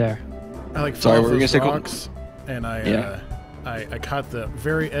not good there. I like Sorry, fell off what were you those gonna say, rocks, and I caught the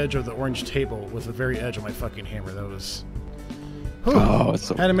very edge of the orange table with the very edge of my fucking hammer. That was. Whew. Oh, it's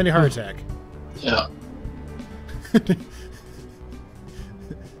so... Had a mini heart attack. Yeah.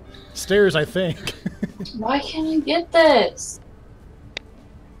 Stairs, I think. Why can't I get this?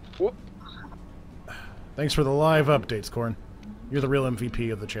 Thanks for the live updates, Corn. You're the real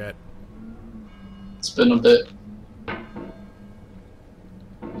MVP of the chat. It's been a bit.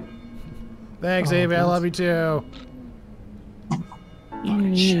 Thanks, Avi. I love you too.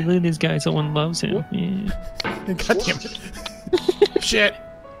 Yeah, look at this guy. Someone loves him. Yeah. God damn it. Shit.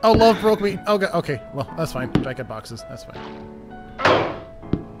 Oh, love broke me. Oh, God. Okay. Well, that's fine. Back at boxes. That's fine.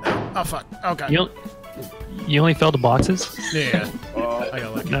 Oh, fuck. Oh, God. You only fell to boxes? Yeah. I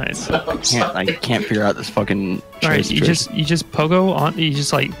got lucky. Nice. I can't figure out this fucking... All right, you just pogo on. You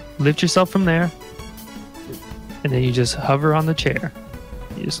just like lift yourself from there, and then you just hover on the chair.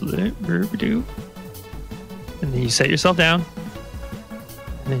 You just and then you set yourself down,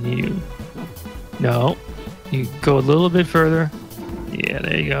 and then you go a little bit further. Yeah,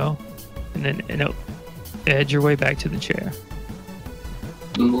 there you go, and then edge your way back to the chair.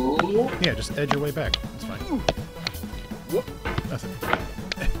 Yeah, just edge your way back. That's fine. That's it.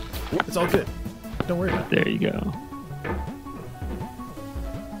 It's all good. Don't worry about it. There you go.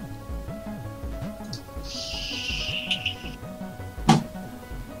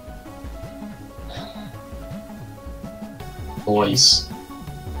 Boys.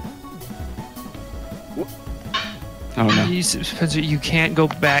 Oh no. You can't go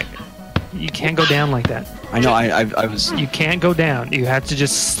back. You can't go down like that. I know, I was... You can't go down. You have to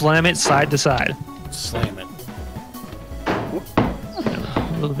just slam it side to side. Slam it.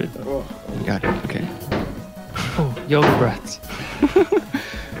 A little bit. Got it, okay. Oh, yoga breaths.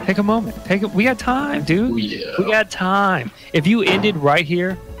 Take a moment. We got time, dude. Yeah. We got time. If you ended right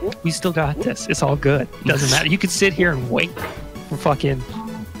here, we still got this. It's all good. Doesn't matter. You could sit here and wait for fucking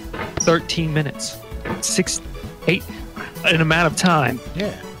 13 minutes. 6, 8, an amount of time.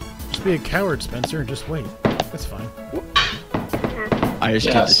 Yeah. Just be a coward, Spencer, and just wait. That's fine. I just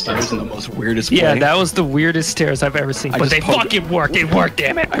did the stairs in the most weirdest way. Yeah, that was the weirdest stairs I've ever seen. But they fucking worked. It worked,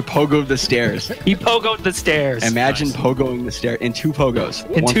 damn it. I pogoed the stairs. He pogoed the stairs. Imagine pogoing the stairs in 2 pogos.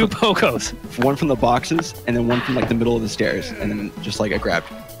 In 2 pogos. One from the boxes, and then one from like the middle of the stairs, and then just like I grabbed.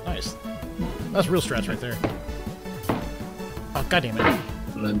 Nice. That's real strats right there. Oh, god damn it.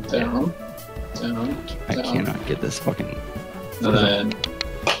 And then down. I cannot get this fucking. And then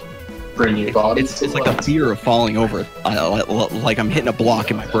bring your body. It's like the fear of falling over. Like I'm hitting a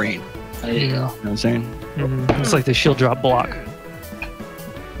block in my brain. There you go. You know what I'm saying? It's like the shield drop block.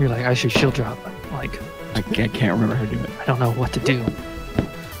 You're like, I should shield drop. Like, I can't remember how to do it. I don't know what to do.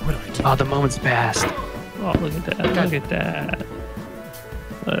 What do I do? Oh, the moment's passed. Oh, look at that. Look at that.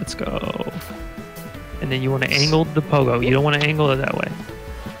 Let's go. And then you want to angle the pogo. You don't want to angle it that way.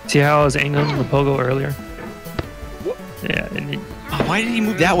 See how I was angling the pogo earlier? Yeah. And then, why did he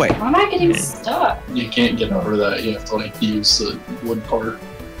move that way? Why am I getting stuck? You can't get over that. You have to like use the wood part.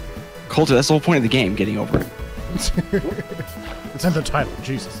 Coulter, that's the whole point of the game, getting over it. It's in the title,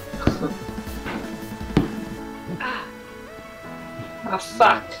 Jesus. Oh,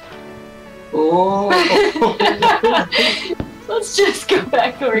 fuck. Oh. Let's just go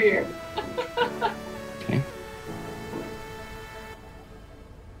back over here. Okay.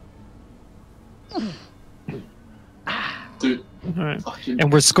 Dude. all right.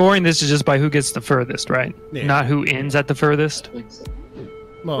 And we're scoring this just by who gets the furthest, right? Yeah. Not who ends at the furthest.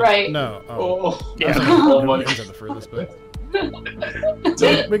 Well, Right. No. Oh. Yeah. Oh my Ends at the furthest, but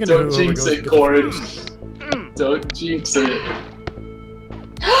Don't, we can don't do jinx whoever it, goes Corin. first. Don't jinx it.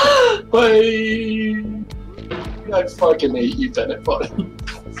 Wait. I fucking hate you, Bennett Foddy.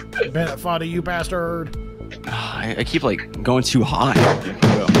 Bennett Foddy, you bastard! I keep like going too high.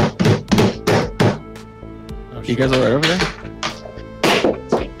 Oh, You guys alright over there?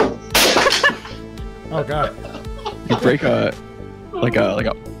 Oh god. You break a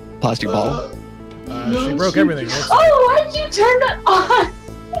plastic bottle. She broke everything. Oh, why'd you turn that on?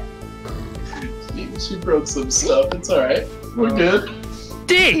 She broke some stuff. It's alright. We're good.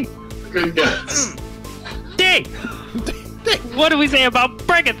 D! We're good, guys. D! What do we say about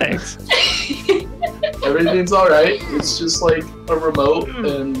breaking things? Everything's alright. It's just like a remote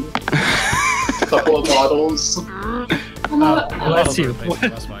and a couple of bottles. Bless you.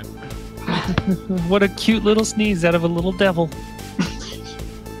 That's fine. What a cute little sneeze out of a little devil.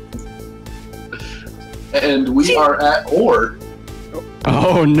 And we are at Or.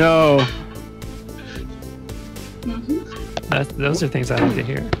 Oh no! Those are things I like to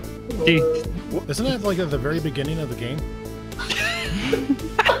hear. D. Isn't that like at the very beginning of the game?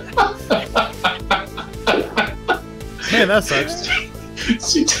 Man, that sucks.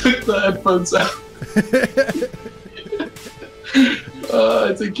 She took the headphones out.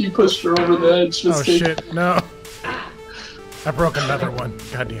 I think you pushed her over the edge. Oh shit, no. I broke another one.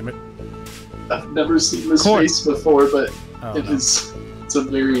 God damn it. I've never seen this Court. face before, but Oh, it's a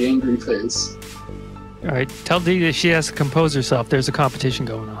very angry face. Alright, tell D that she has to compose herself. There's a competition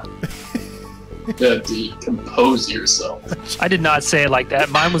going on. Yeah, D, compose yourself. I did not say it like that.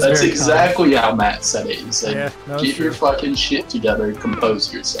 Mine was That's very exactly how Matt said it. He said, Yeah, no, get it's your true. fucking shit together,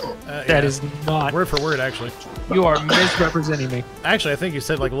 compose yourself. That is not. Word for word, actually. You are misrepresenting me. Actually, I think you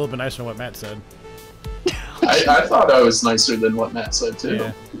said like a little bit nicer than what Matt said. I thought I was nicer than what Matt said, too.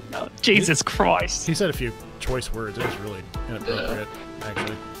 Yeah. Oh, Jesus Christ. He said a few choice words. It was really inappropriate,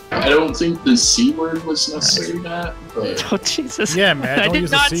 actually. I don't think the C word was necessary, Matt, but Oh, Jesus. Yeah, Matt, I don't did use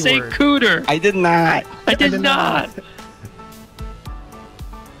the not C say word. cooter. I did not. I did did not. not.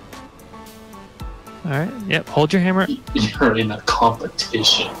 Alright, yep. Hold your hammer. you're in a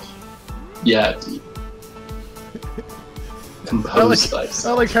competition. Yeah, D. Compose I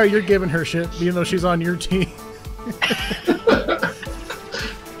thyself. like how you're giving her shit, even though she's on your team.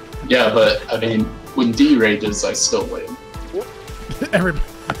 Yeah, but, I mean, when D rages, I still win. Everybody,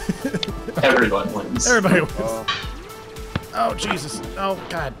 Everyone wins. everybody wins. Oh, Jesus. Oh,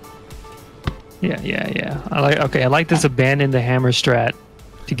 God. Yeah. I like this abandon the hammer strat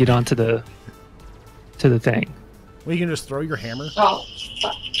to get onto the thing. Well, you can just throw your hammer? Oh,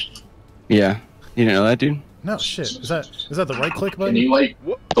 fuck. Yeah. You didn't know that, dude? No, shit. Is that the right click Can button? you, like,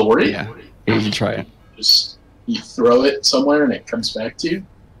 throw it? Yeah. Yeah, you can try it. Just, you throw it somewhere and it comes back to you?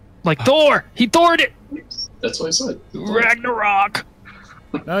 Like Thor! He Thored it! That's what I said. Ragnarok!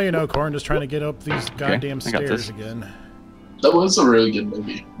 Now you know, Corin just trying to get up these goddamn I got stairs this. again. That was a really good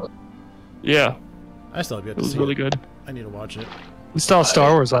movie. Yeah, I still have yet it to was see really it. good. I need to watch it. We saw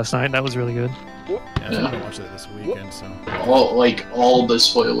Star Wars last night. That was really good. Yeah, I'm going to watch it this weekend, so. All the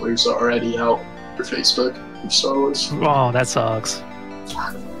spoilers are already out for Facebook for Star Wars. Oh, that sucks.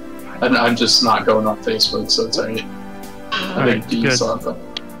 And I'm just not going on Facebook, so it's alright. I Alright, think D good. saw them.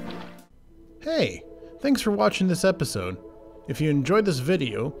 Hey, thanks for watching this episode. If you enjoyed this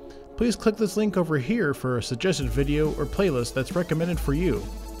video, please click this link over here for a suggested video or playlist that's recommended for you.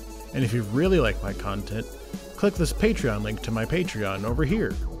 And if you really like my content, click this Patreon link to my Patreon over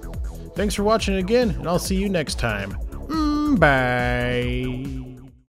here. Thanks for watching again, and I'll see you next time. Bye.